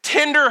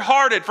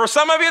 Tender-hearted. For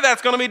some of you,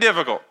 that's going to be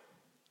difficult.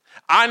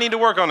 I need to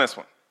work on this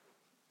one.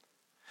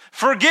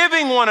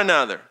 Forgiving one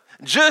another,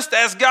 just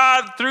as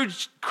God through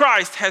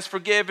Christ has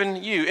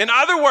forgiven you. In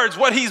other words,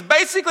 what he's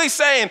basically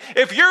saying,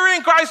 if you're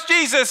in Christ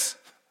Jesus,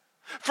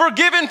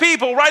 forgiving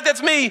people, right,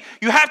 that's me,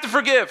 you have to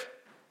forgive.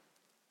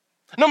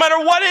 No matter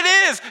what it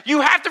is,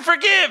 you have to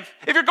forgive.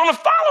 If you're going to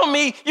follow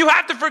me, you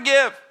have to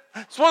forgive.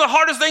 It's one of the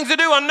hardest things to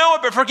do, I know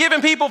it, but forgiving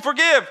people,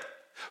 forgive.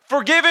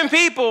 Forgiving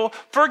people,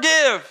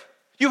 forgive.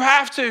 You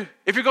have to.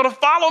 If you're going to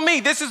follow me,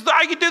 this is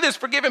how you do this.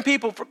 Forgiving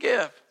people,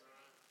 forgive.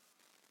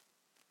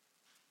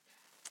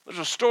 There's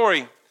a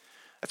story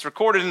that's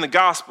recorded in the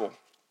gospel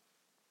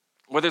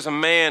where there's a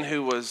man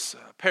who was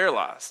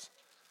paralyzed.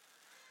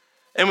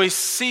 And we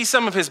see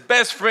some of his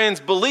best friends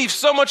believe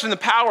so much in the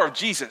power of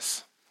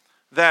Jesus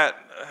that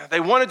they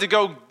wanted to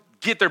go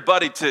get their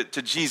buddy to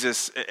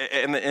Jesus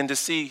and to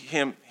see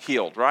him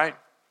healed, right?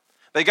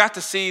 They got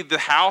to see the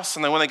house,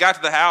 and then when they got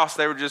to the house,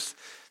 they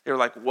were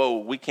like, whoa,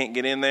 we can't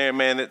get in there,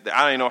 man. I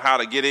don't even know how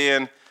to get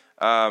in.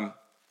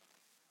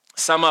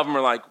 Some of them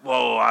were like,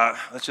 whoa,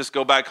 let's just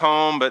go back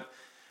home.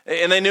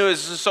 And they knew it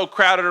was just so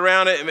crowded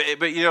around it.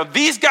 But you know,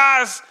 these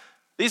guys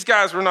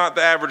were not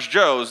the average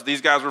Joes.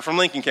 These guys were from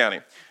Lincoln County.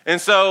 And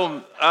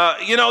so,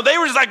 they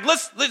were just like,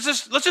 let's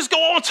just go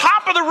on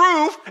top of the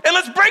roof and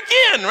let's break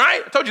in,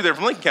 right? I told you they're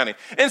from Lincoln County.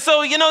 And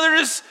so, they're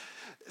just,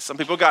 some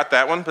people got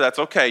that one, but that's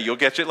okay. You'll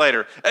get it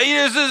later.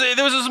 There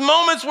was these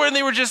moments where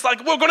they were just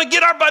like, we're going to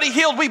get our buddy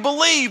healed. We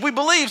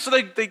believe. So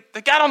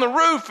they got on the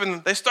roof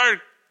and they started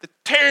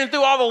tearing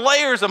through all the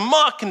layers of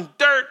muck and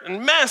dirt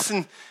and mess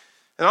and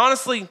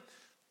honestly,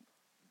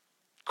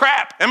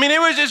 crap. I mean, it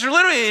was just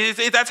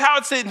literally, that's how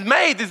it's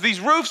made. These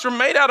roofs are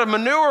made out of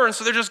manure, and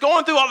so they're just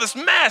going through all this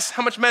mess.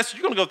 How much mess are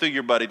you going to go through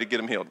your buddy to get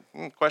him healed?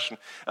 Question.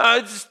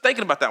 Just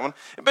thinking about that one.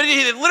 But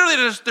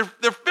literally,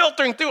 they're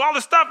filtering through all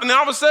this stuff, and then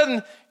all of a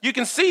sudden, you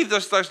can see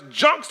this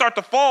junk start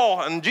to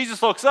fall, and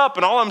Jesus looks up,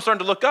 and all of them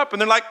starting to look up, and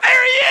they're like,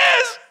 there he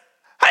is!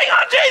 Hang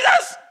on,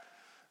 Jesus!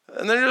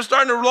 And they're just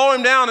starting to lower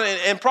him down,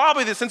 and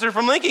probably, since they're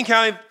from Lincoln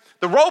County,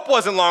 the rope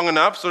wasn't long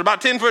enough, so they're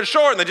about 10 foot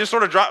short, and they just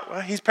sort of drop.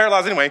 Well, he's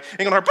paralyzed anyway.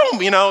 Ain't gonna hurt. Boom,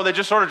 they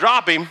just sort of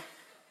drop him.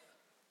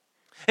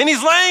 And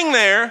he's laying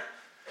there,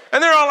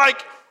 and they're all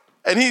like,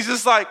 and he's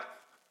just like,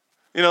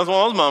 it's one of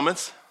those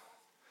moments.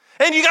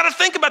 And you got to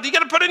think about it. You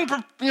got to put it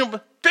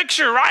in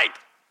picture, right?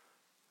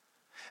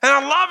 And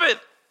I love it.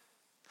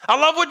 I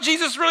love what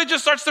Jesus really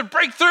just starts to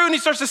break through, and he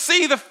starts to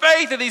see the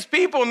faith of these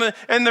people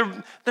and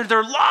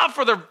their love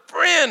for their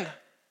friend.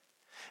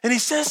 And he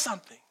says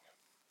something.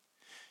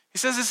 He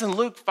says this in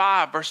Luke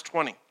 5, verse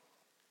 20. He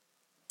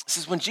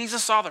says, when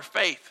Jesus saw their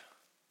faith,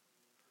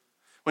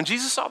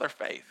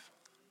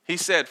 he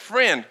said,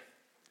 friend,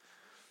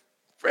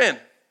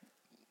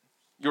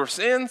 your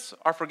sins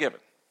are forgiven.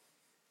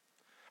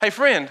 Hey,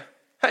 friend,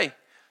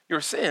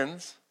 your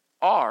sins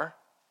are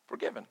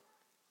forgiven.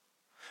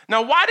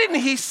 Now, why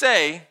didn't he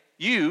say,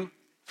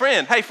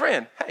 friend,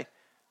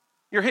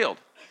 you're healed?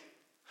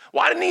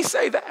 Why didn't he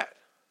say that?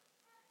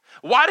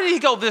 Why did he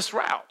go this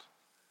route?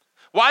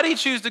 Why did he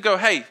choose to go,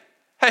 hey,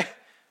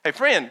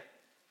 friend,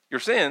 your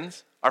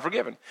sins are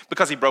forgiven?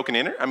 Because he broke and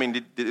entered? I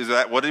mean, is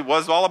that what it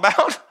was all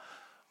about?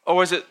 Or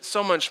was it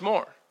so much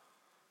more?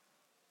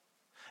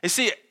 You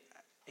see,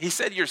 he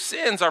said your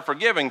sins are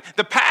forgiven.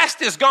 The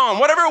past is gone.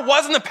 Whatever it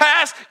was in the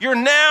past, you're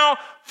now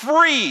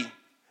free.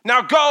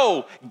 Now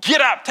go,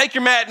 get up, take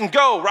your mat and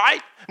go,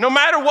 right? No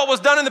matter what was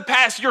done in the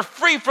past, you're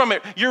free from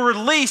it. You're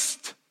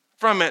released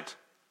from it.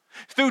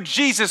 Through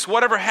Jesus,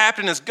 whatever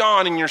happened is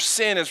gone and your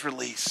sin is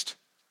released.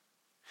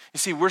 You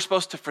see, we're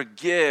supposed to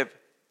forgive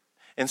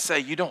and say,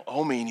 you don't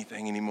owe me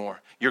anything anymore.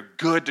 You're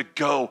good to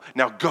go.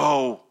 Now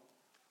go.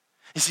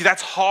 You see,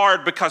 that's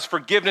hard because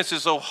forgiveness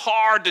is so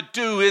hard to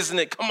do, isn't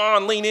it? Come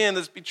on, lean in.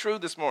 Let's be true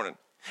this morning.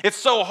 It's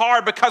so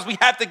hard because we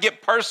have to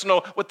get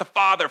personal with the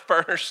Father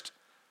first.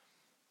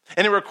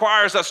 And it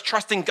requires us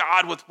trusting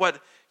God with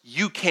what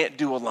you can't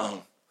do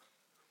alone.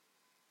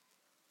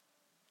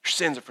 Your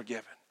sins are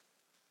forgiven.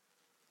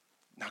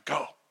 Now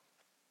go.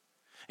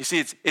 You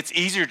see, it's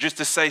easier just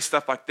to say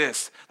stuff like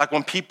this. Like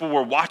when people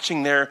were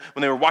watching when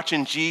they were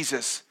watching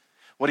Jesus,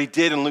 what he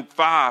did in Luke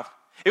 5,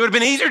 it would have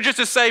been easier just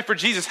to say for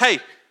Jesus, hey,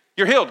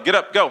 you're healed, get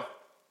up, go.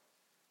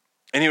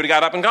 And he would have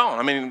got up and gone.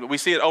 I mean, we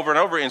see it over and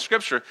over in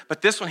Scripture.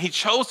 But this one, he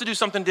chose to do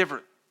something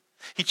different.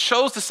 He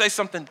chose to say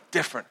something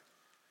different.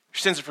 Your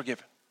sins are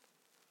forgiven.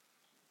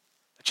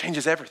 It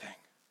changes everything.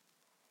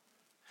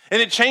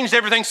 And it changed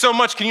everything so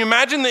much. Can you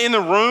imagine in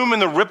the room and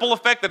the ripple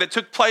effect that it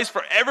took place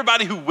for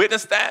everybody who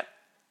witnessed that?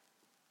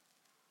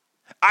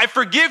 I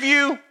forgive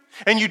you,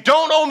 and you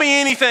don't owe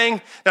me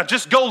anything. Now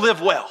just go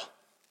live well.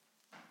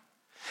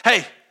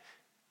 Hey,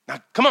 now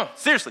come on,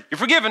 seriously, you're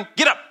forgiven.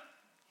 Get up.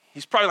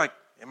 He's probably like,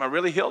 am I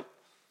really healed?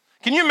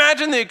 Can you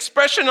imagine the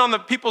expression on the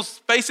people's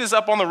faces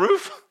up on the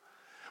roof?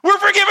 We're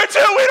forgiven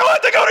too. We don't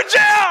have to go to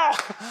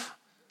jail.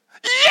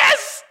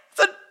 Yes,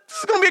 this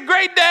is going to be a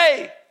great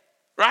day,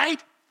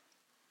 right?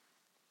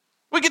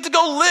 We get to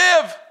go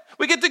live.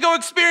 We get to go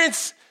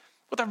experience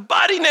with our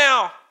body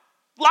now,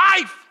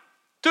 life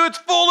to its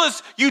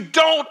fullest. You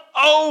don't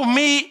owe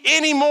me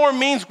anymore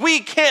means we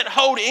can't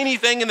hold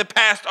anything in the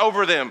past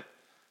over them.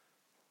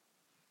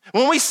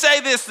 When we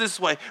say this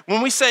way,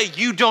 when we say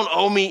you don't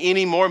owe me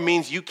anymore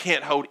means you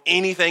can't hold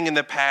anything in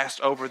the past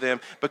over them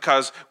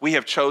because we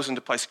have chosen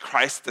to place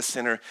Christ at the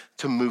center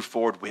to move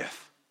forward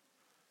with.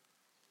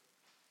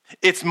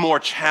 It's more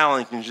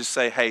challenging to just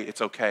say, hey,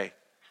 it's okay.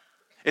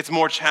 It's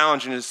more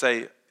challenging to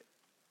say,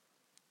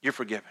 you're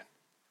forgiven.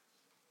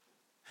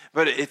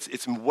 But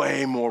it's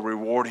way more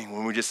rewarding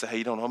when we just say, hey,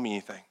 you don't owe me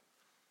anything.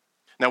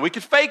 Now, we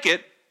could fake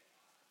it.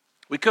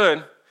 We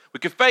could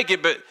fake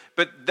it, but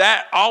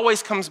that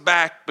always comes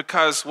back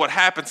because what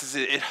happens is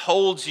it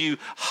holds you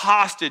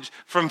hostage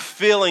from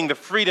feeling the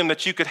freedom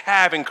that you could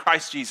have in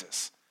Christ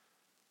Jesus.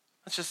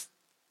 Let's just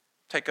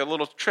take a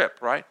little trip,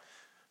 right?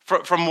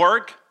 From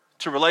work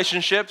to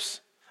relationships,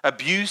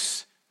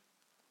 abuse,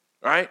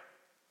 right?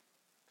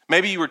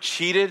 Maybe you were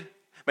cheated.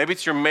 Maybe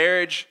it's your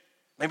marriage.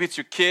 Maybe it's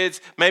your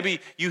kids. Maybe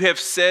you have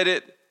said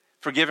it,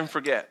 forgive and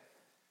forget.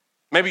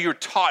 Maybe you're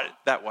taught it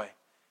that way.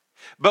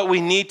 But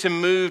we need to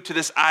move to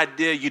this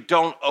idea, you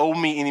don't owe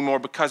me anymore,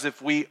 because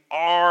if we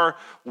are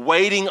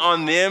waiting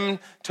on them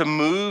to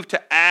move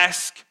to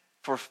ask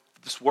for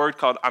this word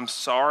called I'm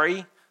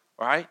sorry,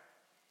 right?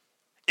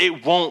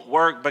 It won't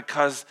work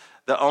because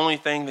the only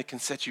thing that can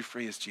set you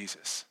free is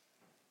Jesus.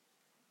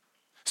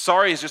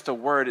 Sorry is just a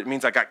word. It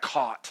means I got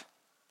caught.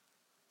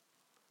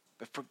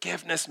 But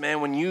forgiveness, man,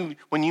 when you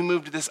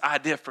move to this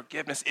idea of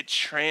forgiveness, it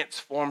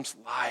transforms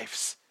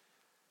lives.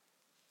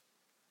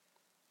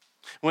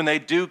 When they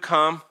do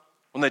come,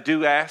 when they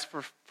do ask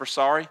for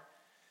sorry,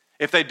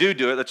 if they do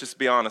it, let's just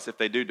be honest, if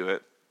they do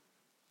it,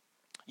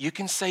 you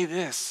can say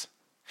this.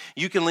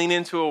 You can lean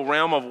into a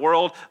realm of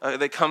world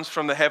that comes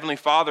from the Heavenly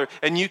Father,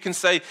 and you can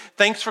say,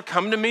 thanks for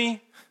coming to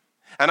me,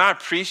 and I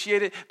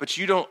appreciate it, but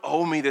you don't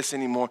owe me this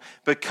anymore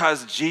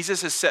because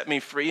Jesus has set me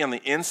free on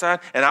the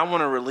inside, and I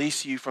want to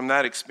release you from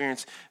that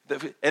experience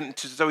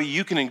so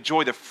you can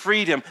enjoy the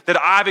freedom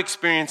that I've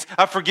experienced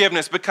of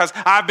forgiveness because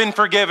I've been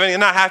forgiven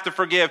and I have to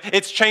forgive.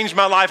 It's changed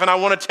my life, and I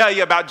want to tell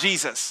you about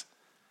Jesus.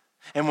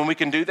 And when we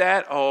can do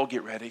that,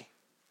 get ready.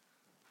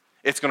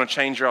 It's going to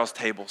change y'all's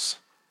tables.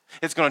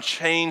 It's going to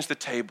change the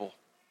table.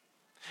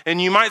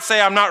 And you might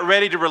say, I'm not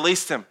ready to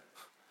release them,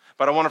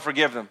 but I want to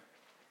forgive them.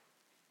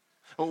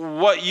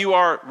 What you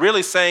are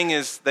really saying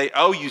is they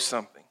owe you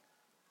something.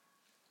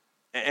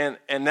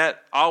 And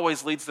that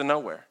always leads to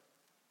nowhere.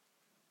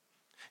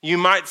 You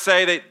might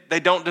say that they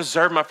don't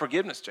deserve my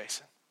forgiveness,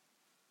 Jason.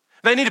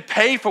 They need to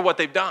pay for what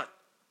they've done.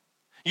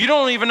 You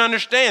don't even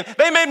understand.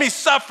 They made me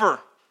suffer.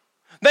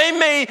 They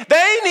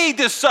need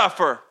to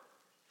suffer.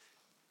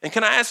 And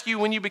can I ask you,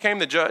 when you became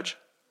the judge?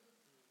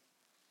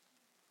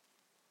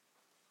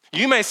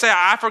 You may say,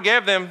 I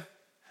forgive them,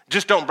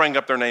 just don't bring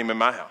up their name in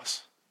my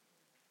house.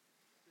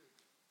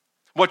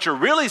 What you're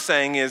really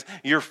saying is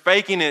you're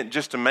faking it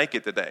just to make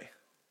it today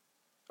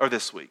or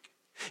this week.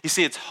 You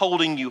see, it's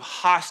holding you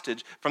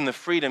hostage from the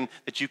freedom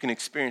that you can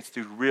experience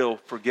through real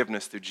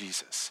forgiveness through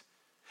Jesus.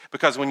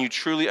 Because when you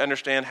truly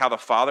understand how the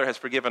Father has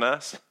forgiven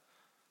us,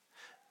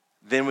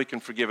 then we can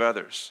forgive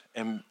others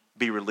and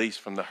be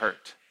released from the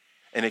hurt.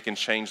 And it can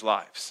change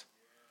lives.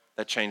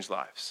 That change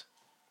lives.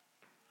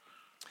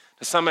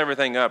 To sum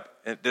everything up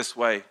this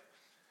way,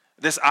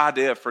 this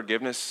idea of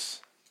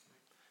forgiveness,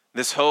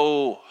 this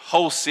whole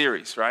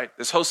series, right?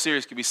 This whole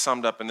series can be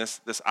summed up in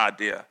this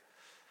idea.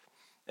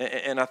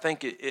 And I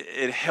think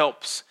it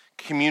helps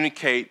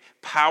communicate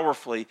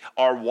powerfully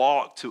our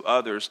walk to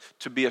others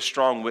to be a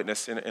strong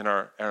witness in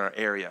our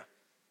area.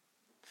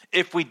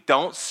 If we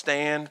don't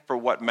stand for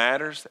what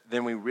matters,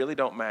 then we really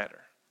don't matter.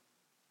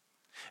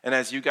 And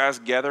as you guys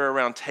gather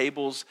around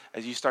tables,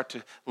 as you start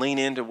to lean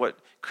into what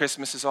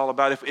Christmas is all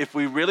about, if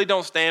we really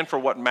don't stand for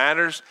what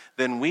matters,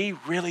 then we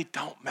really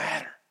don't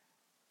matter.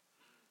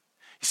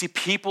 You see,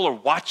 people are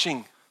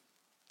watching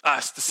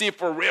us to see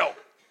if we're real,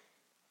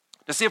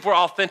 to see if we're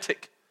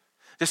authentic,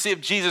 to see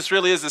if Jesus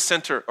really is the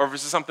center or if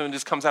it's something that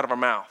just comes out of our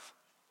mouth.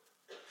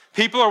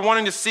 People are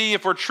wanting to see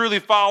if we're truly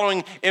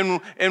following in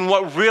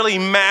what really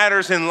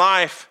matters in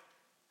life.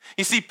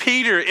 You see,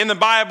 Peter in the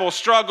Bible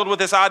struggled with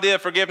this idea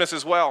of forgiveness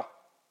as well.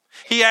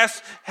 He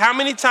asked, how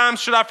many times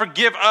should I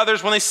forgive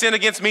others when they sin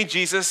against me,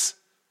 Jesus?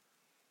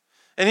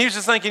 And he was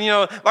just thinking,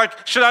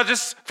 should I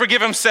just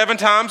forgive them 7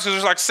 times?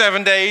 Because there's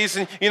 7 days,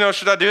 and,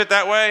 should I do it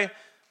that way?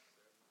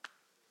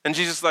 And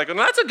Jesus is like, well,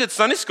 that's a good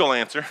Sunday school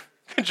answer.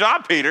 Good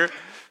job, Peter.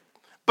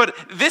 But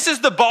this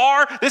is the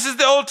bar. This is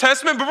the Old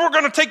Testament, but we're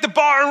going to take the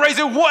bar and raise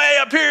it way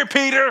up here,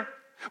 Peter.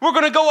 We're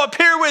going to go up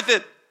here with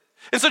it.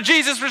 And so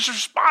Jesus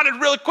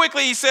responded really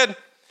quickly. He said,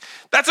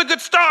 that's a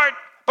good start,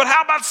 but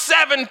how about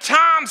 7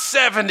 times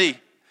 70?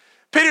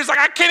 Peter's like,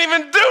 I can't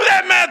even do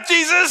that math,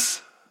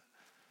 Jesus.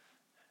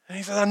 And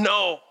he says, I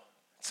know.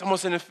 It's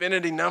almost an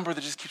infinity number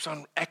that just keeps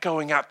on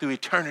echoing out through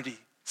eternity.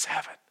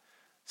 7,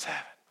 7,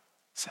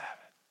 7.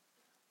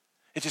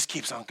 It just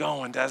keeps on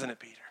going, doesn't it,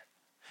 Peter?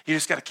 You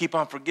just got to keep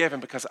on forgiving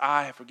because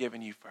I have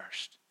forgiven you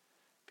first,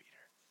 Peter.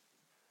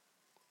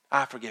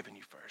 I've forgiven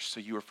you first, so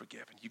you are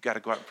forgiven. You got to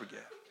go out and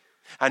forgive.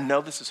 I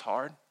know this is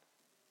hard.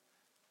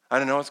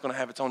 I know it's going to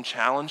have its own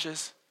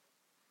challenges.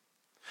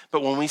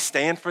 But when we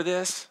stand for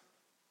this,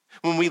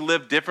 when we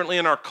live differently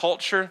in our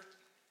culture,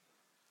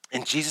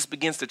 and Jesus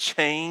begins to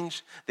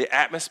change the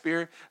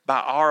atmosphere by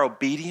our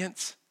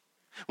obedience,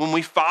 when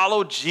we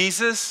follow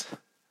Jesus,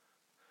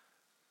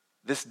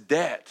 this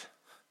debt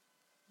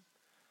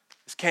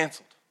is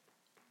canceled.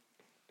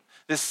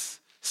 This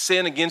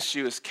sin against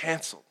you is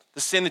canceled.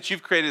 The sin that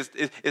you've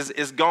created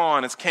is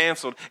gone, it's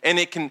canceled, and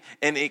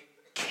it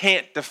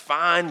can't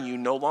define you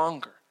no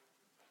longer.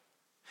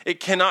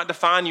 It cannot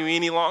define you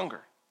any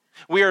longer.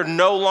 We are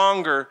no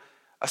longer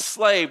a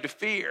slave to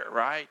fear,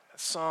 right? A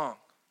song.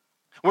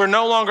 We're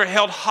no longer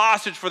held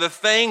hostage for the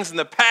things in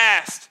the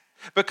past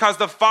because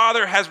the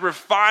Father has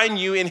refined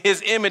you in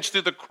his image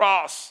through the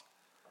cross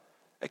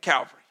at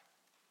Calvary.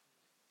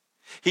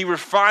 He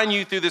refined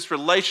you through this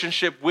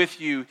relationship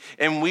with you,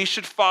 and we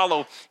should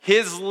follow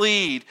his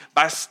lead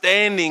by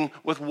standing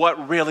with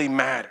what really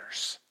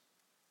matters.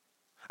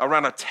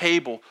 Around a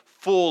table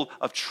full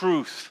of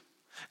truth,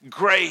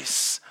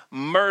 grace,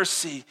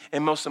 mercy,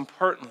 and most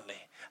importantly,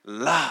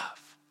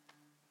 love.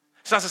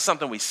 It's not just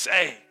something we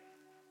say.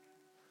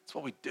 It's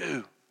what we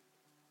do.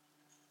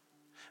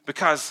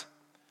 Because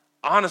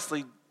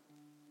honestly,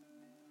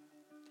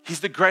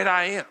 he's the great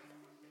I am.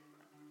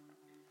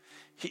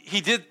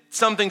 He did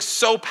something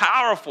so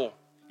powerful.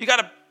 You got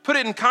to put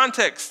it in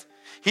context.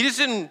 He just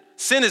didn't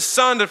send his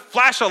son to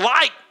flash a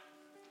light,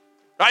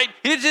 right?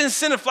 He didn't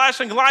send a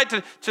flashing light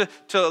to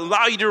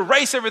allow you to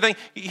erase everything.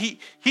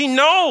 He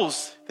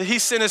knows that he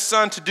sent his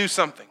son to do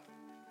something,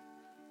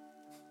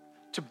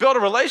 to build a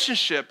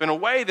relationship in a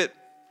way that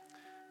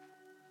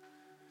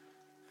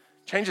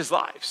changes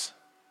lives.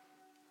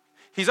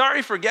 He's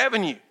already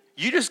forgiven you.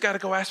 You just got to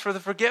go ask for the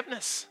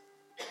forgiveness.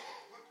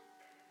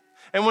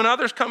 And when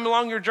others come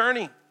along your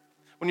journey,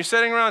 when you're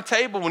sitting around a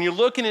table, when you're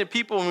looking at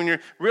people, when you're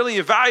really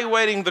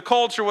evaluating the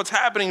culture, what's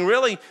happening,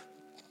 really,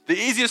 the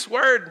easiest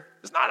word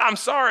is not, I'm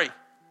sorry.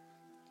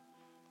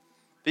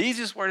 The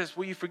easiest word is,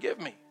 will you forgive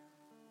me?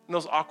 In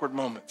those awkward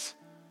moments.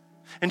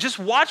 And just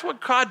watch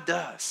what God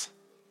does.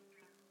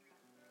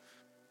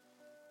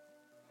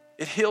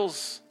 It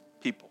heals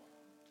people.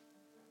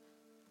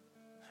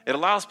 It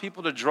allows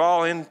people to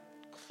draw in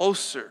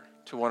closer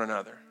to one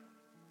another.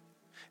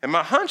 And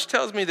my hunch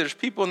tells me there's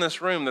people in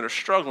this room that are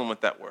struggling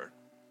with that word.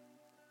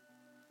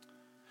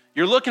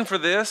 You're looking for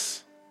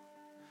this,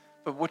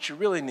 but what you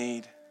really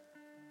need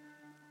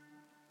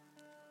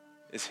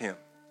is him.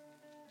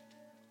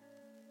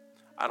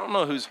 I don't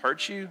know who's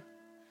hurt you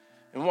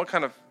and what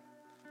kind of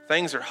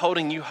things are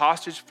holding you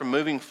hostage from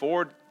moving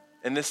forward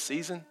in this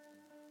season.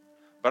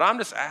 But I'm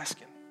just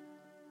asking,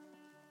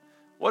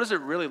 what does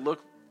it really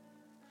look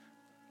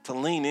to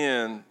lean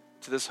in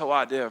to this whole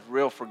idea of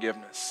real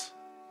forgiveness?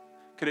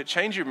 Could it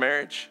change your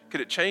marriage? Could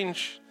it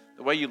change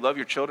the way you love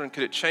your children?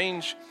 Could it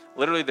change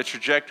literally the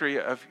trajectory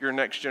of your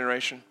next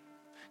generation?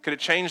 Could it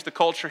change the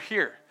culture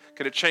here?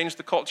 Could it change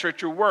the culture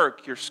at your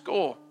work, your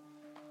school?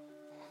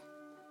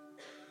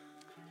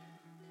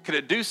 Could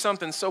it do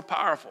something so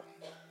powerful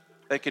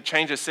that it could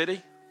change a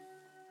city?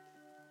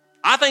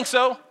 I think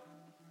so.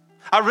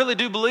 I really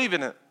do believe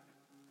in it.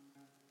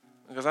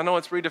 Because I know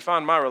it's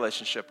redefined my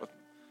relationship with,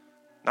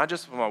 not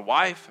just with my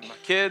wife and my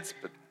kids,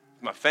 but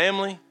with my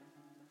family,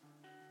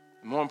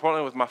 and more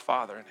importantly, with my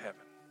Father in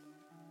heaven.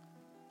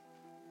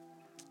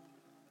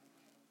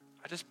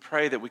 I just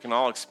pray that we can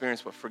all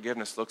experience what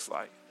forgiveness looks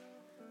like.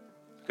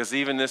 Because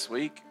even this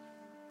week,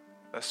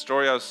 that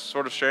story I was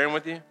sort of sharing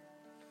with you,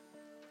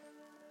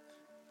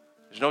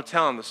 there's no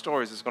telling the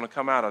stories that's going to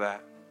come out of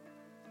that.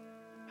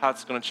 How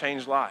it's going to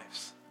change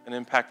lives and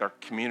impact our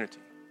community.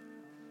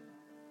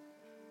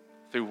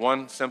 Through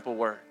one simple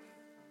word.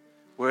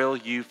 Will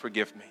you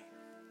forgive me?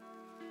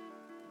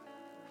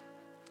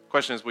 The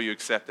question is, will you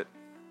accept it?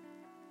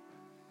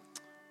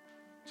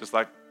 Just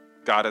like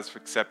God has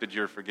accepted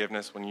your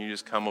forgiveness when you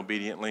just come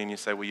obediently and you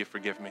say, will you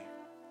forgive me?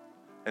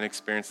 And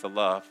experience the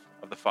love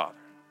of the Father.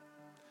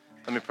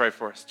 Let me pray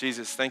for us.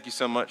 Jesus, thank you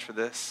so much for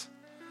this.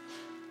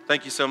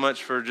 Thank you so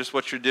much for just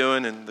what you're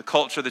doing and the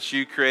culture that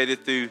you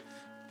created through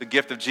the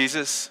gift of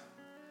Jesus.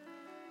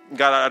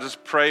 God, I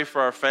just pray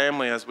for our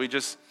family as we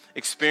just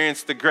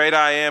experience the great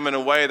I am in a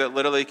way that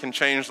literally can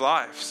change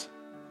lives.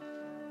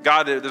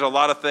 God, there's a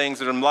lot of things,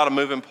 there's a lot of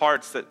moving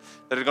parts that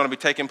are going to be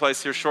taking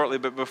place here shortly.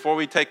 But before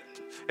we take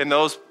in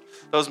those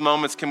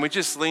moments, can we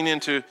just lean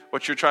into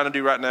what you're trying to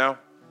do right now?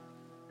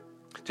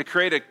 To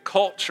create a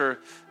culture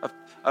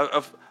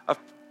of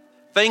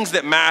things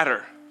that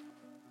matter.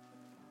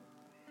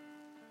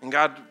 And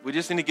God, we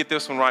just need to get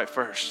this one right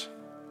first.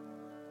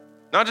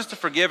 Not just to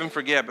forgive and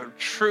forget, but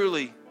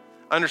truly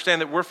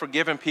understand that we're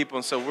forgiving people,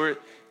 and so we're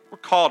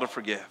called to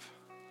forgive.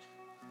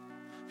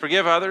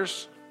 Forgive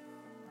others.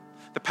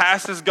 The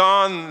past is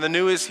gone, the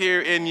new is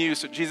here in you.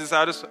 So Jesus,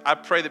 I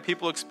pray that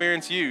people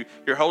experience you,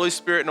 your Holy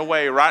Spirit in a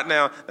way right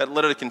now that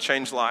literally can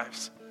change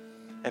lives.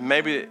 And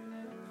maybe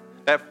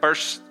that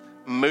first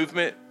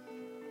movement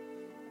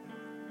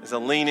is a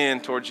lean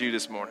in towards you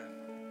this morning.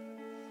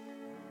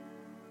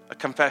 A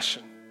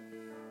confession.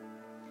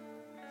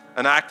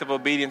 An act of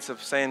obedience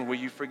of saying, will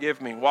you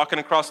forgive me? Walking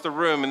across the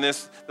room in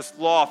this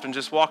loft and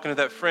just walking to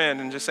that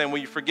friend and just saying, will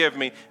you forgive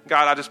me?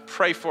 God, I just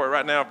pray for it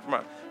right now for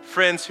my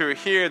friends who are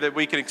here, that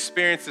we can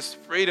experience this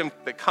freedom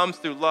that comes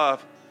through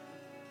love.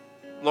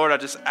 Lord, I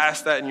just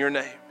ask that in your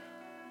name.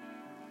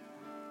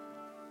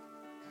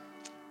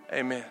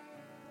 Amen.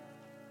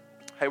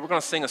 Hey, we're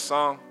going to sing a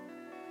song.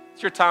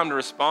 It's your time to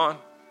respond.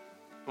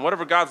 And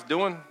whatever God's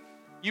doing,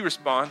 you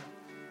respond.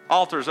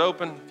 Altar's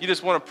open. If you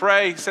just want to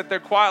pray, sit there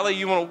quietly.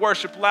 You want to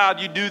worship loud,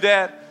 you do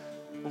that.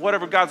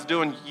 Whatever God's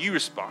doing, you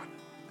respond.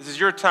 This is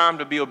your time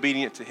to be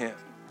obedient to him.